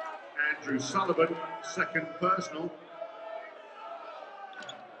Andrew Sullivan, second personal.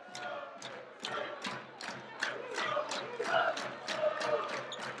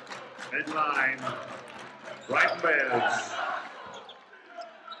 Headline, Brighton Bears.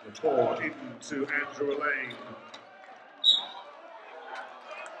 The ball into Andrew Lane.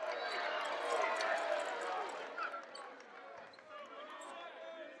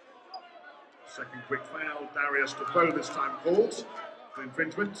 Second quick foul, Darius Defoe this time called for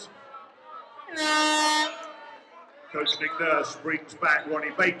infringement. Coach Nick Nurse brings back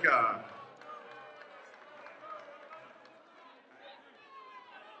Ronnie Baker.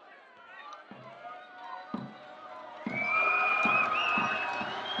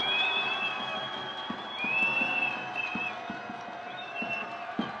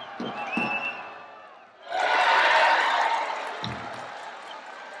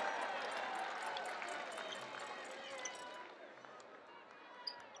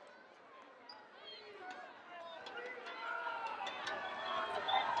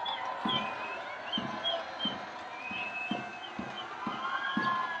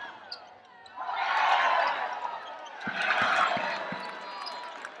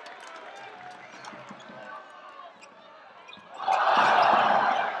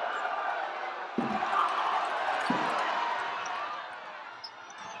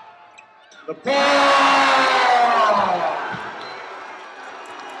 The ball!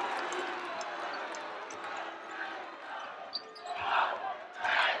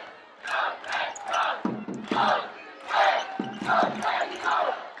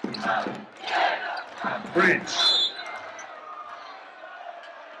 Bridge.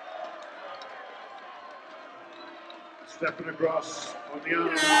 Stepping across on the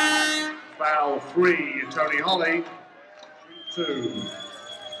arm. Foul 3, Tony Holly. 2.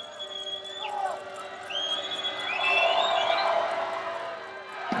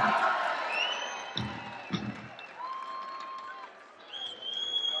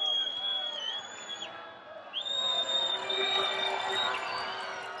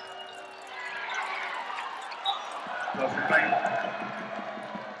 Doesn't make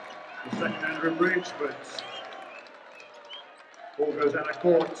the second Andrew Bridge, but ball goes out of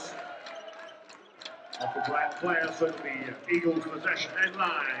court. Off the black player, so the Eagles possession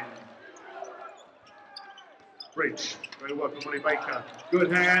headline. Bridge, very well from Ronnie Baker.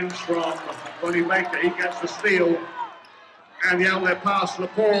 Good hands from Ronnie Baker. He gets the steal. And the outlet pass to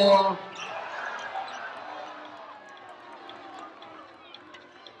Lepore.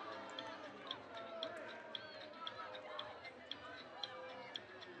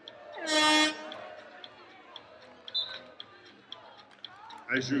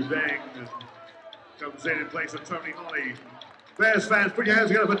 As Deng comes in place of Tony Holly. Bears fans, put your hands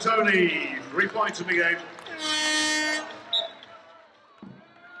together for Tony. 3 points in the game.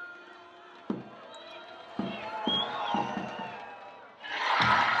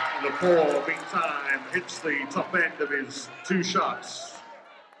 Lepore, meantime, hits the top end of his 2 shots.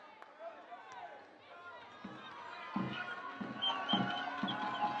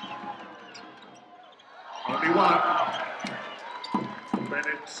 Only one.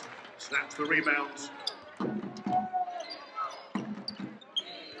 Bennett snaps the rebound.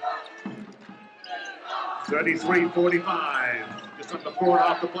 (33-45). Just under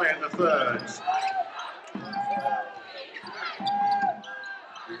 4.5 to play in the third.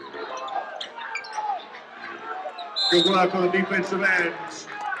 Good work on the defensive end.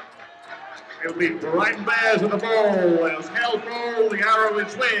 It'll be Brighton Bears with the ball. It was held ball. The arrow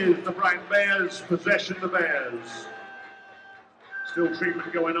is with the Brighton Bears. Possession the Bears. Still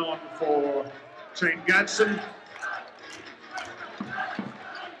treatment going on for Shane Gadsden.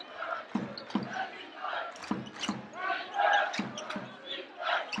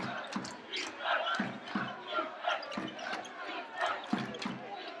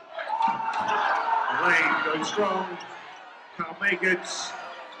 Lane going strong. Can't make it.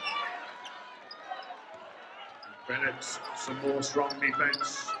 Bennett, some more strong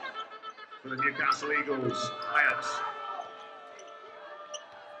defense for the Newcastle Eagles. Hyatt.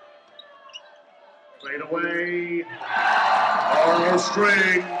 Fade away. Oh,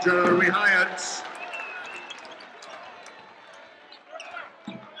 string, Jeremy Hyatt.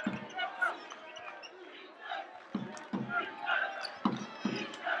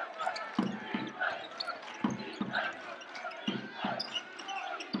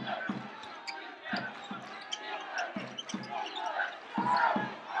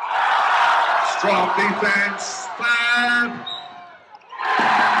 Strong defense. Fab.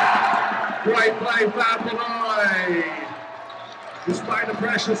 Great play, Fab Benoit. Despite the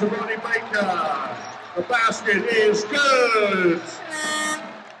pressures of Ronnie Baker, the basket is good.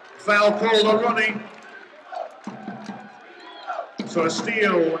 Foul called on Ronnie. So a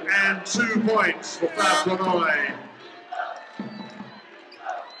steal and 2 points for Fab Clonoy.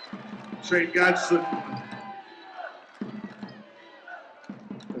 Shane Gadsden.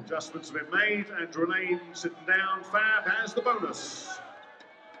 Adjustments have been made, and Renee sitting down. Fab has the bonus.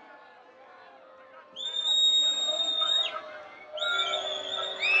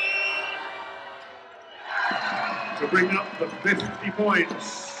 To bring up the 50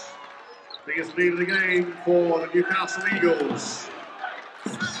 points. Biggest lead of the game for the Newcastle Eagles.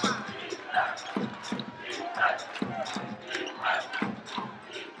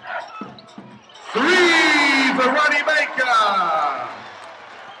 Three for Ronnie Baker.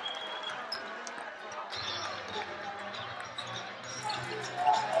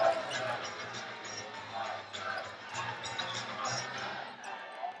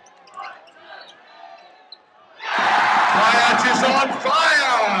 Hyatt is on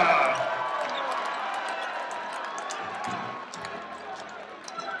fire.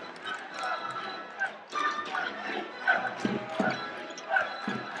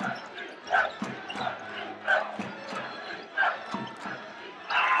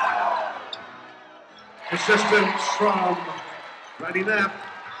 Assistance from Randy Knapp.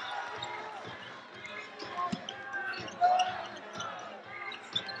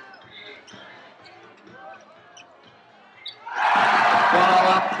 Ball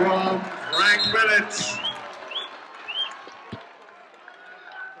up from Frank Bennett.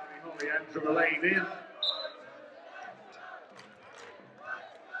 Tony Holly enter the lane in.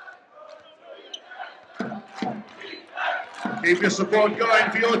 Keep your support going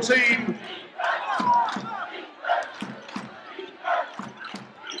for your team.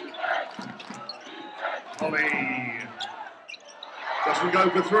 Holly doesn't go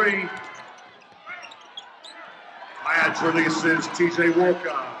for three. Hyatt releases TJ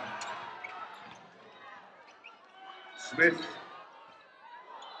Walker. Smith.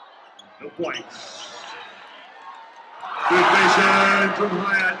 No points. Good vision from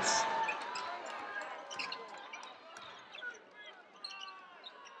Hyatt.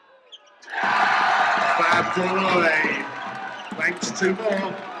 Fab Clonoy. Thanks, 2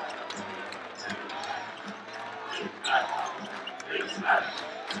 more.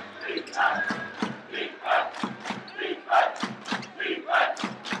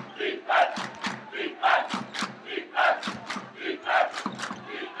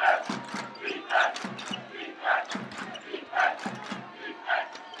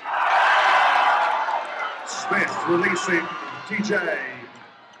 Smith releasing TJ.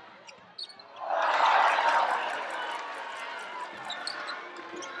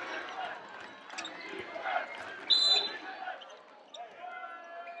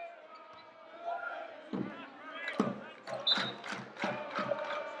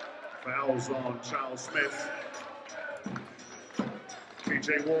 Fouls on Charles Smith.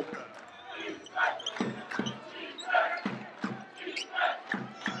 TJ Walker.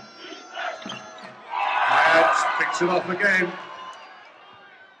 Hyatt picks it off again.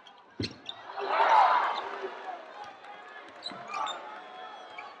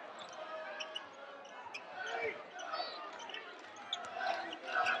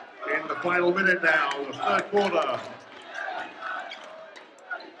 In the final minute now, the third quarter.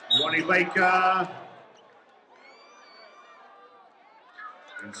 Ronnie Baker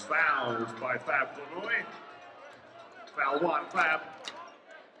is fouled by Fab Clonoy. Foul 1, Fab.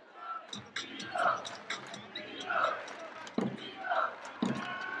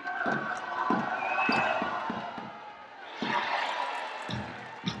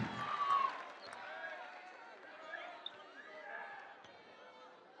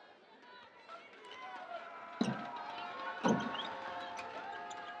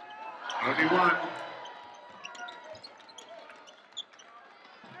 Only one.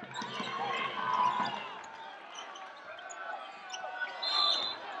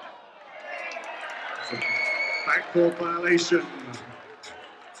 It's a backcourt violation.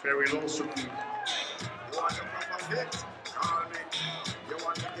 Terry Lawson. You want a proper fit? Call me. You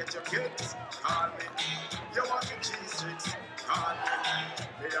want to get your kicks? Call me. You want your cheese sticks? Call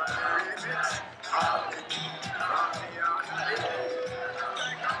me. Me on the remix? Call me. Call me on the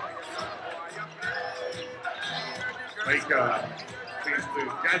Baker feeds to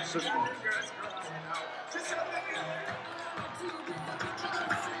Gadsden.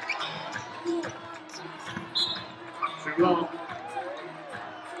 Too long.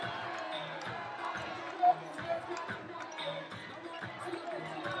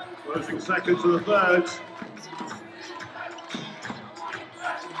 Closing seconds of the third.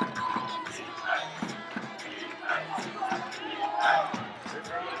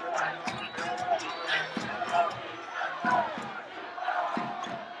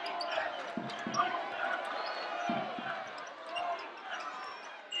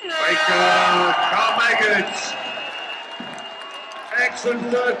 it. Excellent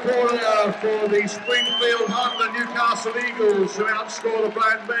third quarter for the Springfield Honda Newcastle Eagles, who outscored the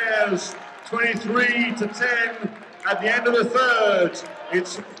Brown Bears 23-10 at the end of the third.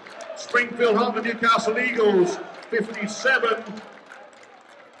 It's Springfield Honda Newcastle Eagles 57,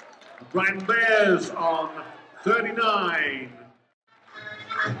 Brown Bears on 39.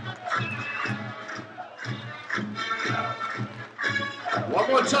 One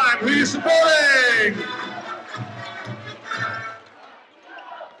more time, who are you supporting?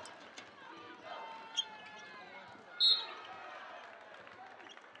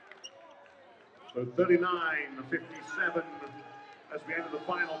 So 39-57 as we enter the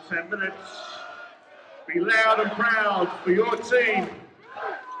final 10 minutes. Be loud and proud for your team.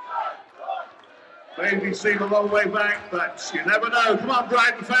 Maybe seem a long way back, but you never know. Come on,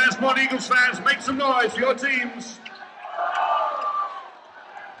 Brighton fans, come on, Eagles fans, make some noise for your teams.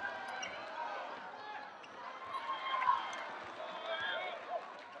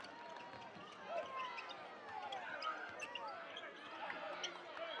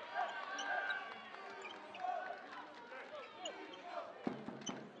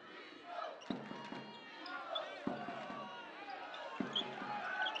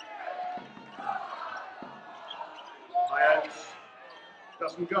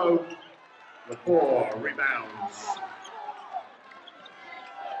 Doesn't go. The 4 rebounds.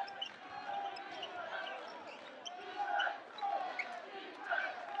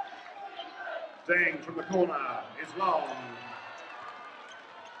 Deng from the corner is long.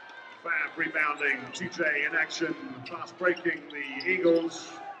 Fab rebounding. TJ in action. Fast breaking the Eagles.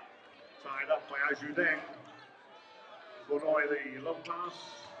 Tied up by Aju Deng. Bonoy the long pass.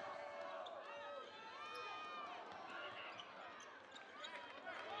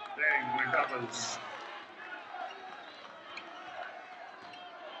 Deng recovers.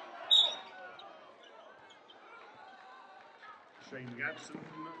 Shane Gabson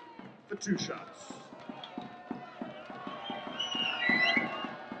for 2 shots.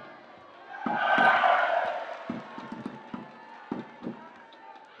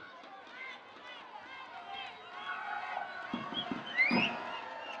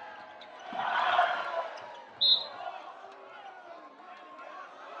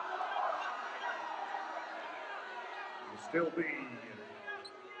 Still be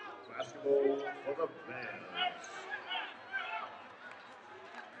basketball for the Bears.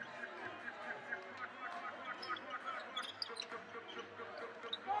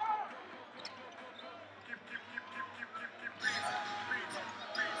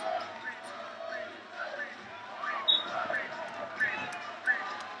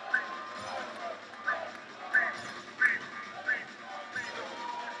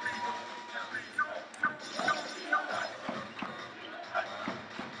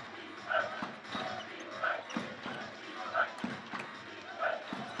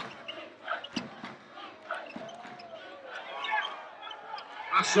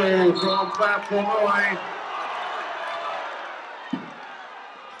 Hustle from Fab Bonoy.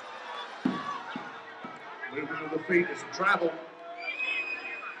 Movement of the feet is travel.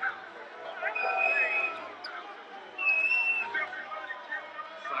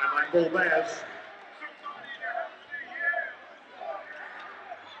 Sideline ball Bears.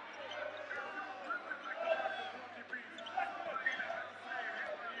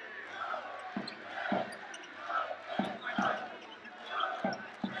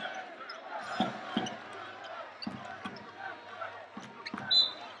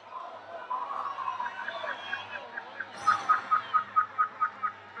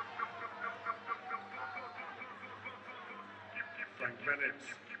 Bennett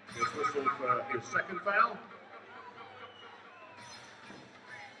is whistled for his second foul.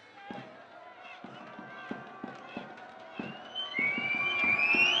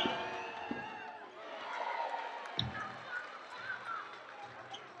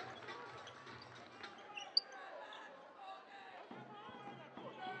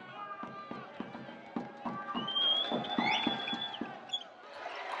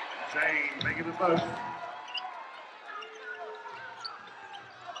 Jane making it both.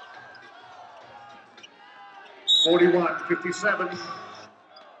 (41-57).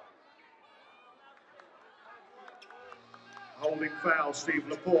 Holding foul, Steve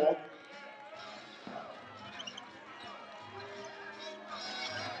Lepore.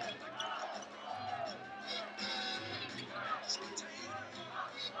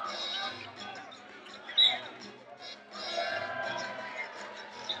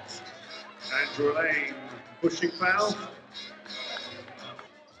 Andrew Lane pushing foul.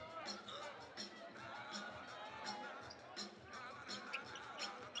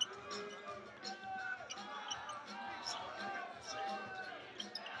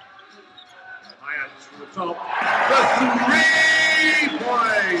 Hyatt to the top for 3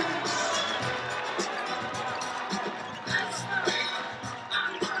 points.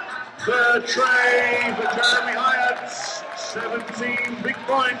 Third tray for Jeremy Hyatt, 17 big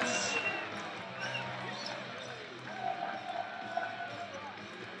points.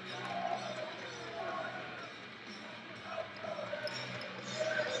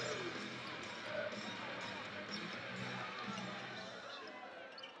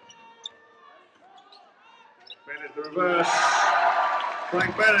 Bennett the reverse,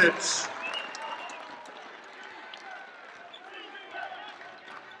 Frank Bennett.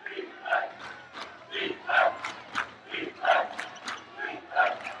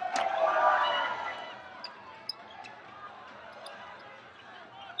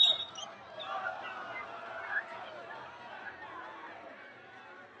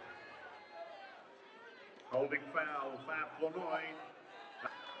 Holding foul, Fab Flournoy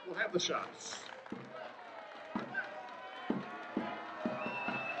will have the shots.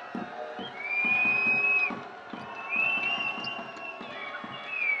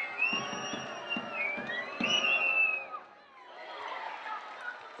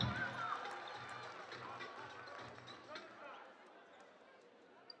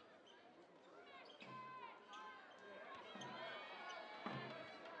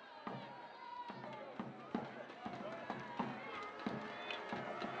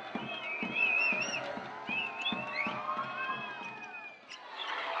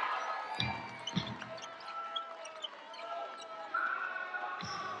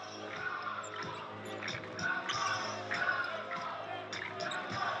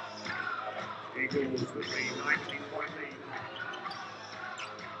 Eagles with the 19-point lead.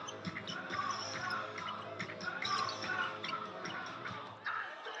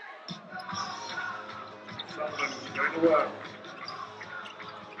 Sullivan going to work.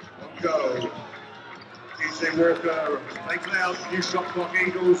 One go. TJ Walker takes it out. New shot clock.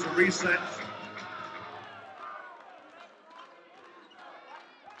 Eagles to reset.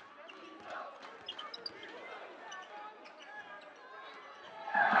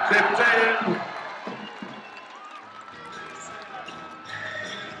 Tipped in.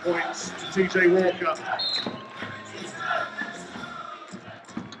 Points to TJ Walker.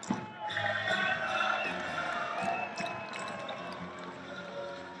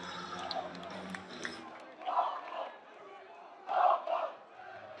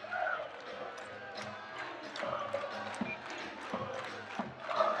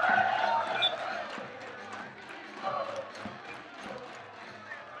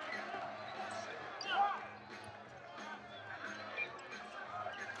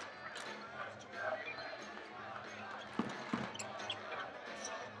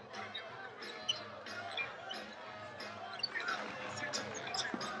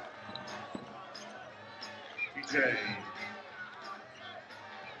 TJ.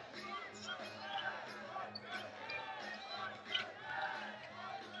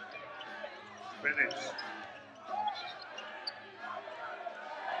 Bennett.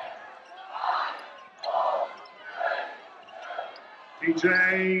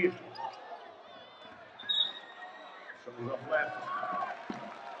 TJ. Someone's off left.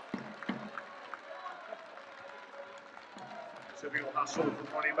 Typical hustle from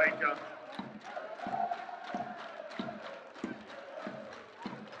Ronnie Baker.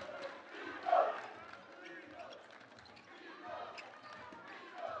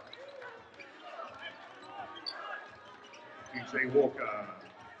 TJ Walker.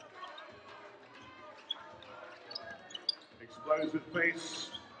 Explosive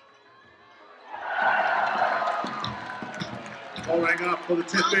pace. Following up for the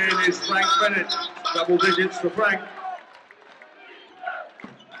tip in is Frank Bennett. Double digits for Frank.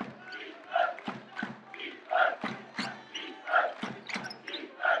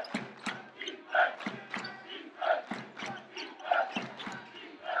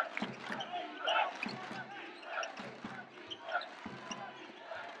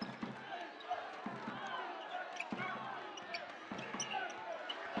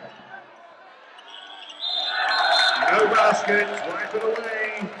 No basket, wipe it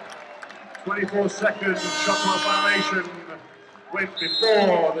away. 24 seconds shot clock violation went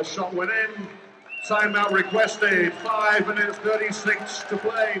before the shot went in. Timeout requested, 5 minutes 36 to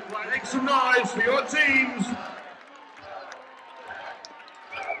play. Make some noise for your teams.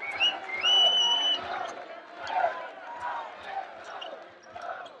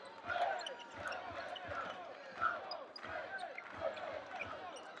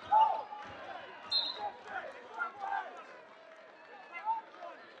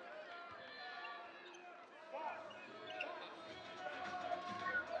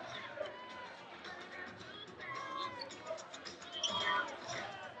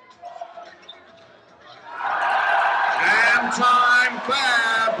 one-time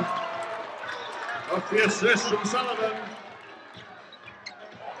grab of the assist from Sullivan.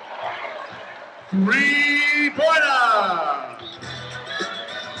 3-pointer.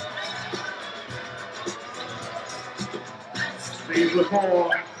 Steve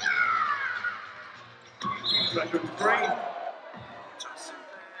Lepore. Second three.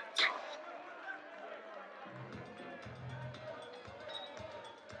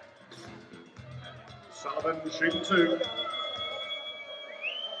 Sullivan shooting two.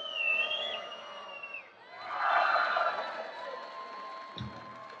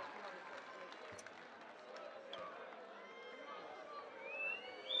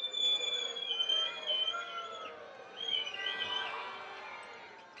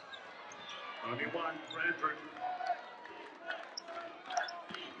 Only one for Andrew.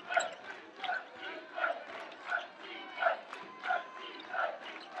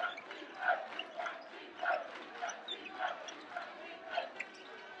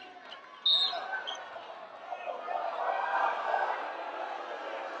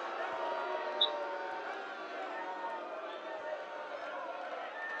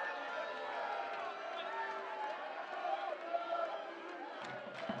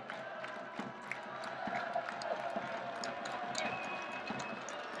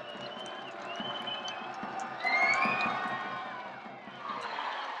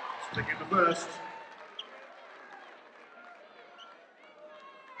 Sticking the first.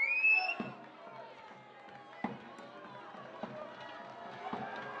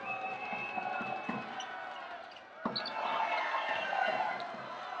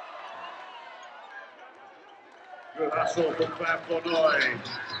 Good hustle from Fab Bonoy.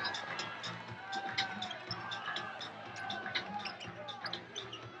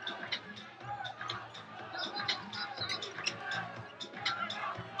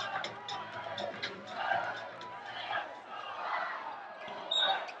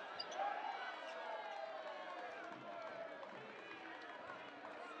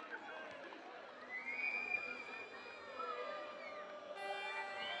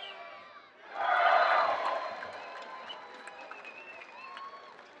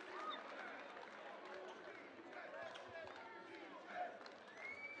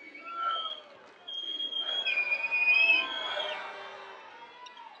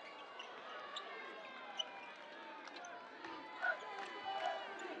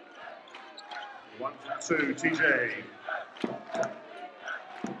 One from two, TJ.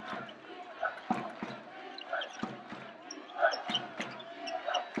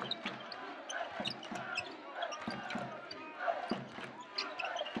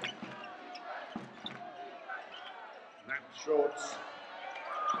 That's Shorts.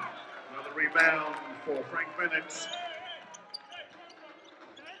 Another rebound for Frank Bennett.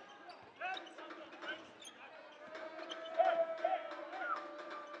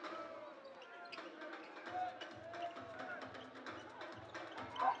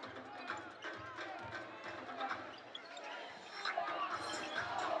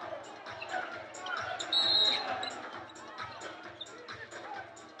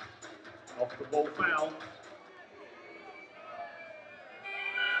 Off the ball foul.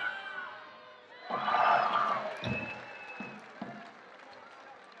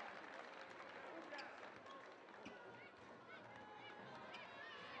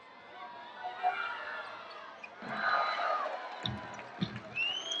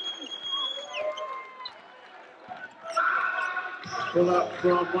 Pull up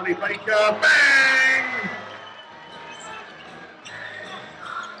from Ronnie Baker. Bang!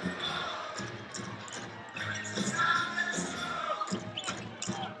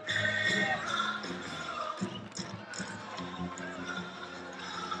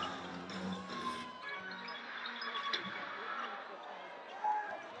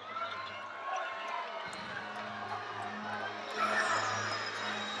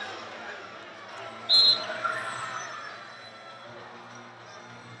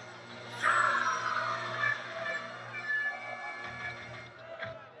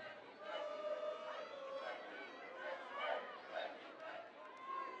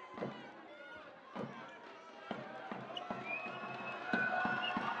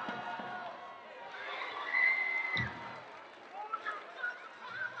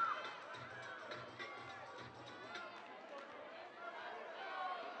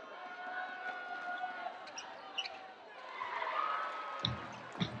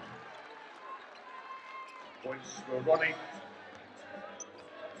 Points for Ronnie.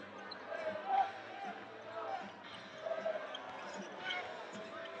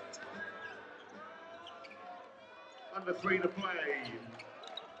 Under 3 to play.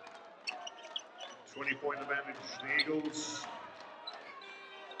 20-point advantage to the Eagles.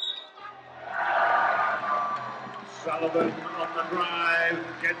 Sullivan on the drive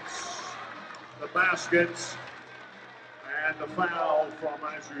gets the basket and the foul from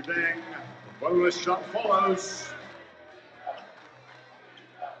Azhu Deng. The bonus shot follows.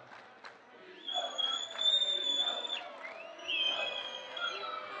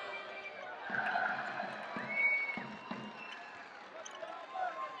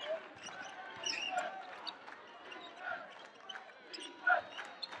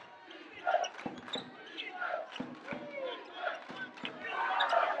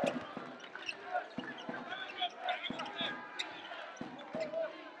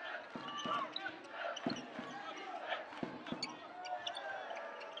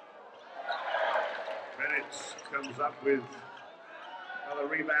 Comes up with another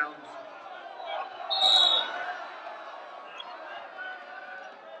rebound.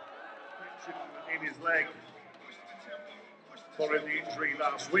 Friction in his leg following the injury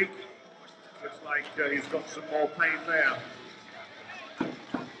last week. Looks like he's got some more pain there.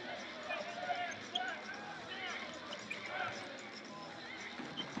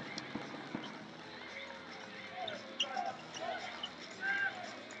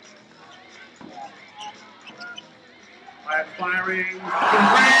 Firing.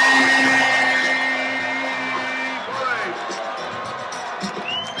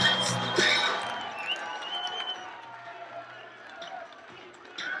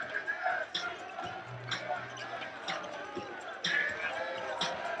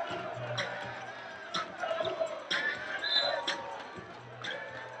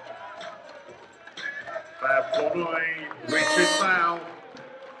 Fab Flournoy reaches foul.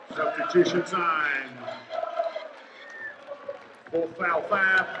 Substitution time. Fourth foul,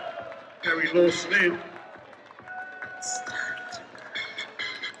 Fab. Kerry Lawson in.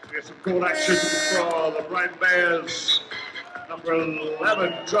 We have some court action for the Brighton Bears. Number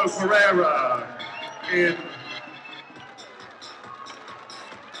 11, Joe Ferreira in.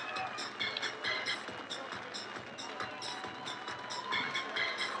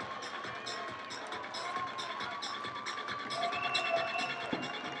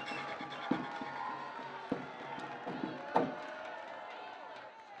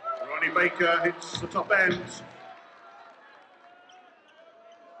 Baker hits the top end.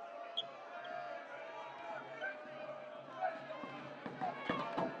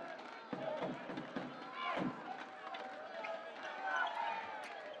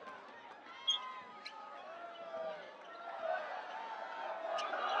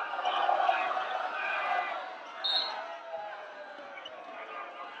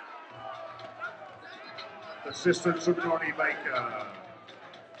 Assistance from Ronnie Baker.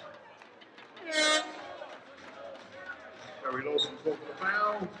 Terry Lawson for the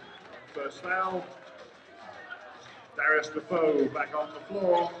foul. First foul. Darius Defoe back on the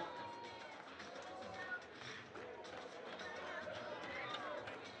floor.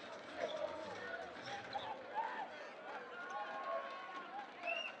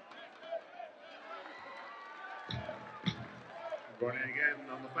 Running again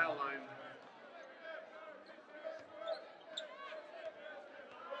on the foul line.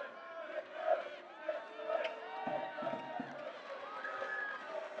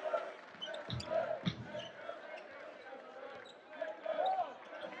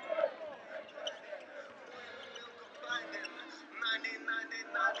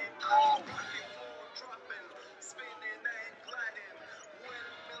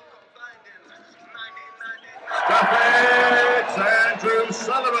 It's Andrew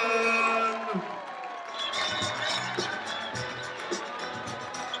Sullivan.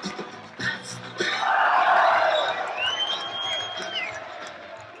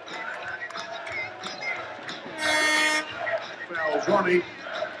 Fouls Ronnie.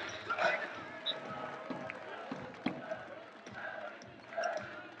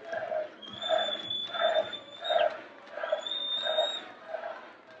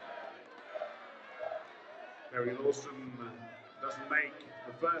 Terry Lawson doesn't make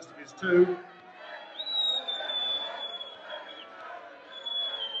the first of his two.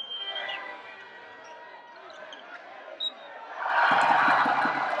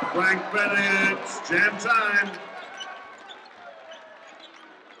 Frank Bennett, jam time.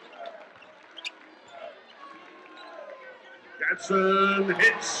 Gadsden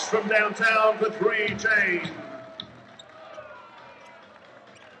hits from downtown for three, Jane.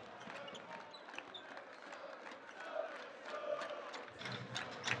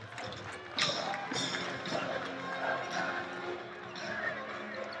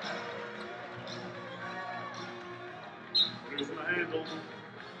 Losing the handle.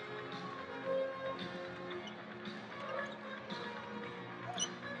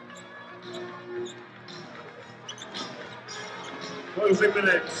 Closing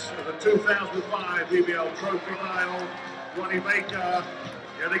minutes of the 2005 BBL Trophy final. Ronnie Baker,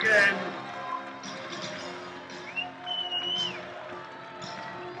 yet again.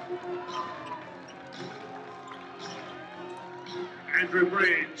 Andrew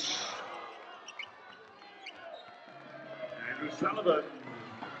Bridge. Andrew Sullivan.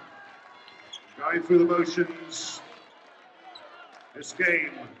 Going through the motions. This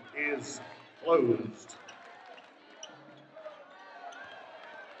game is closed.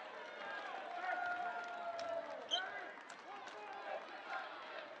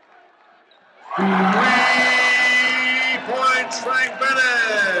 Frank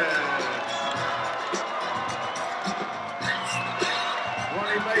Bennett.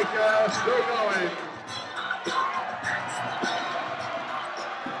 Ronnie Baker still going.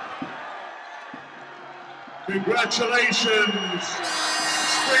 Congratulations,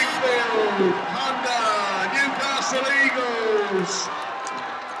 Springfield Honda Newcastle Eagles,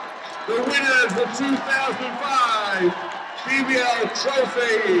 the winners of the 2005 BBL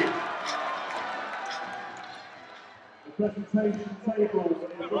Trophy. Presentation table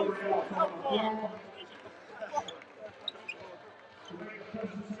is already up on the floor. To make a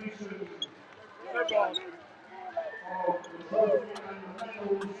presentation of the trophy and the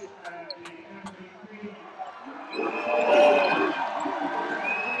medals and the MVP.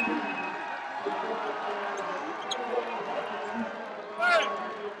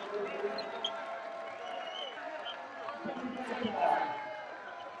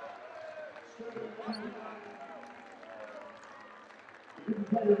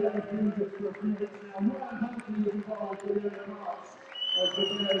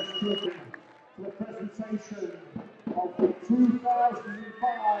 The presentation of the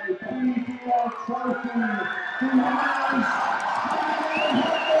 2005 BBL Trophy to winners.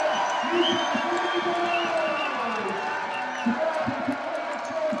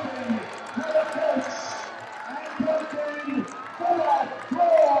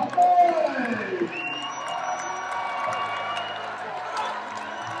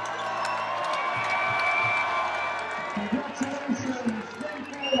 Congratulations,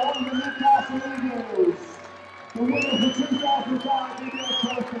 Springfield on the Newcastle Eagles, the winners of the 2005 BBL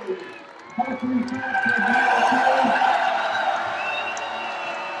Trophy. Hopefully, fans can hear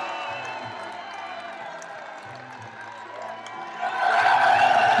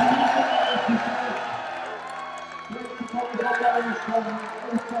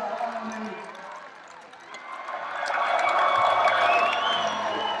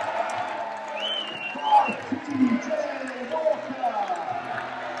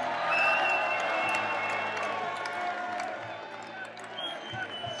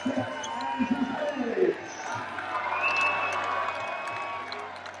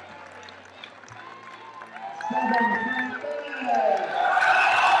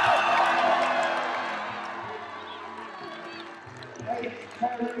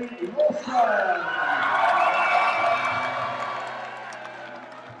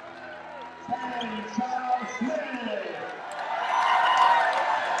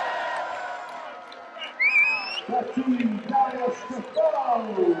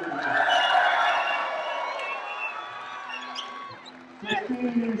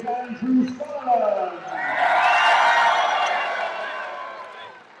Andrew Sullivan.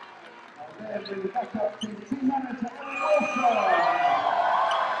 And then we back up to team manager Aaron Wilson.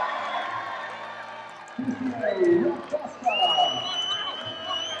 Rochester.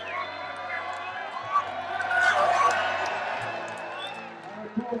 And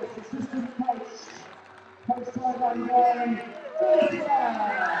of course, assistant coach, Coach Taiwan Warren.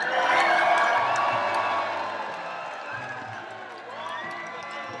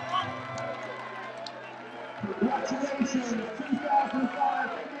 Congratulations, 2005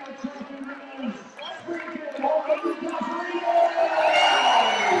 BBL Trophy winners, Springfield Honda Newcastle Eagles!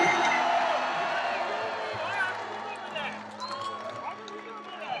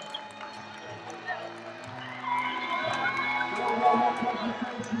 There are no more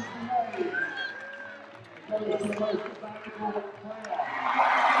presentations to be made. It goes to the most valuable player.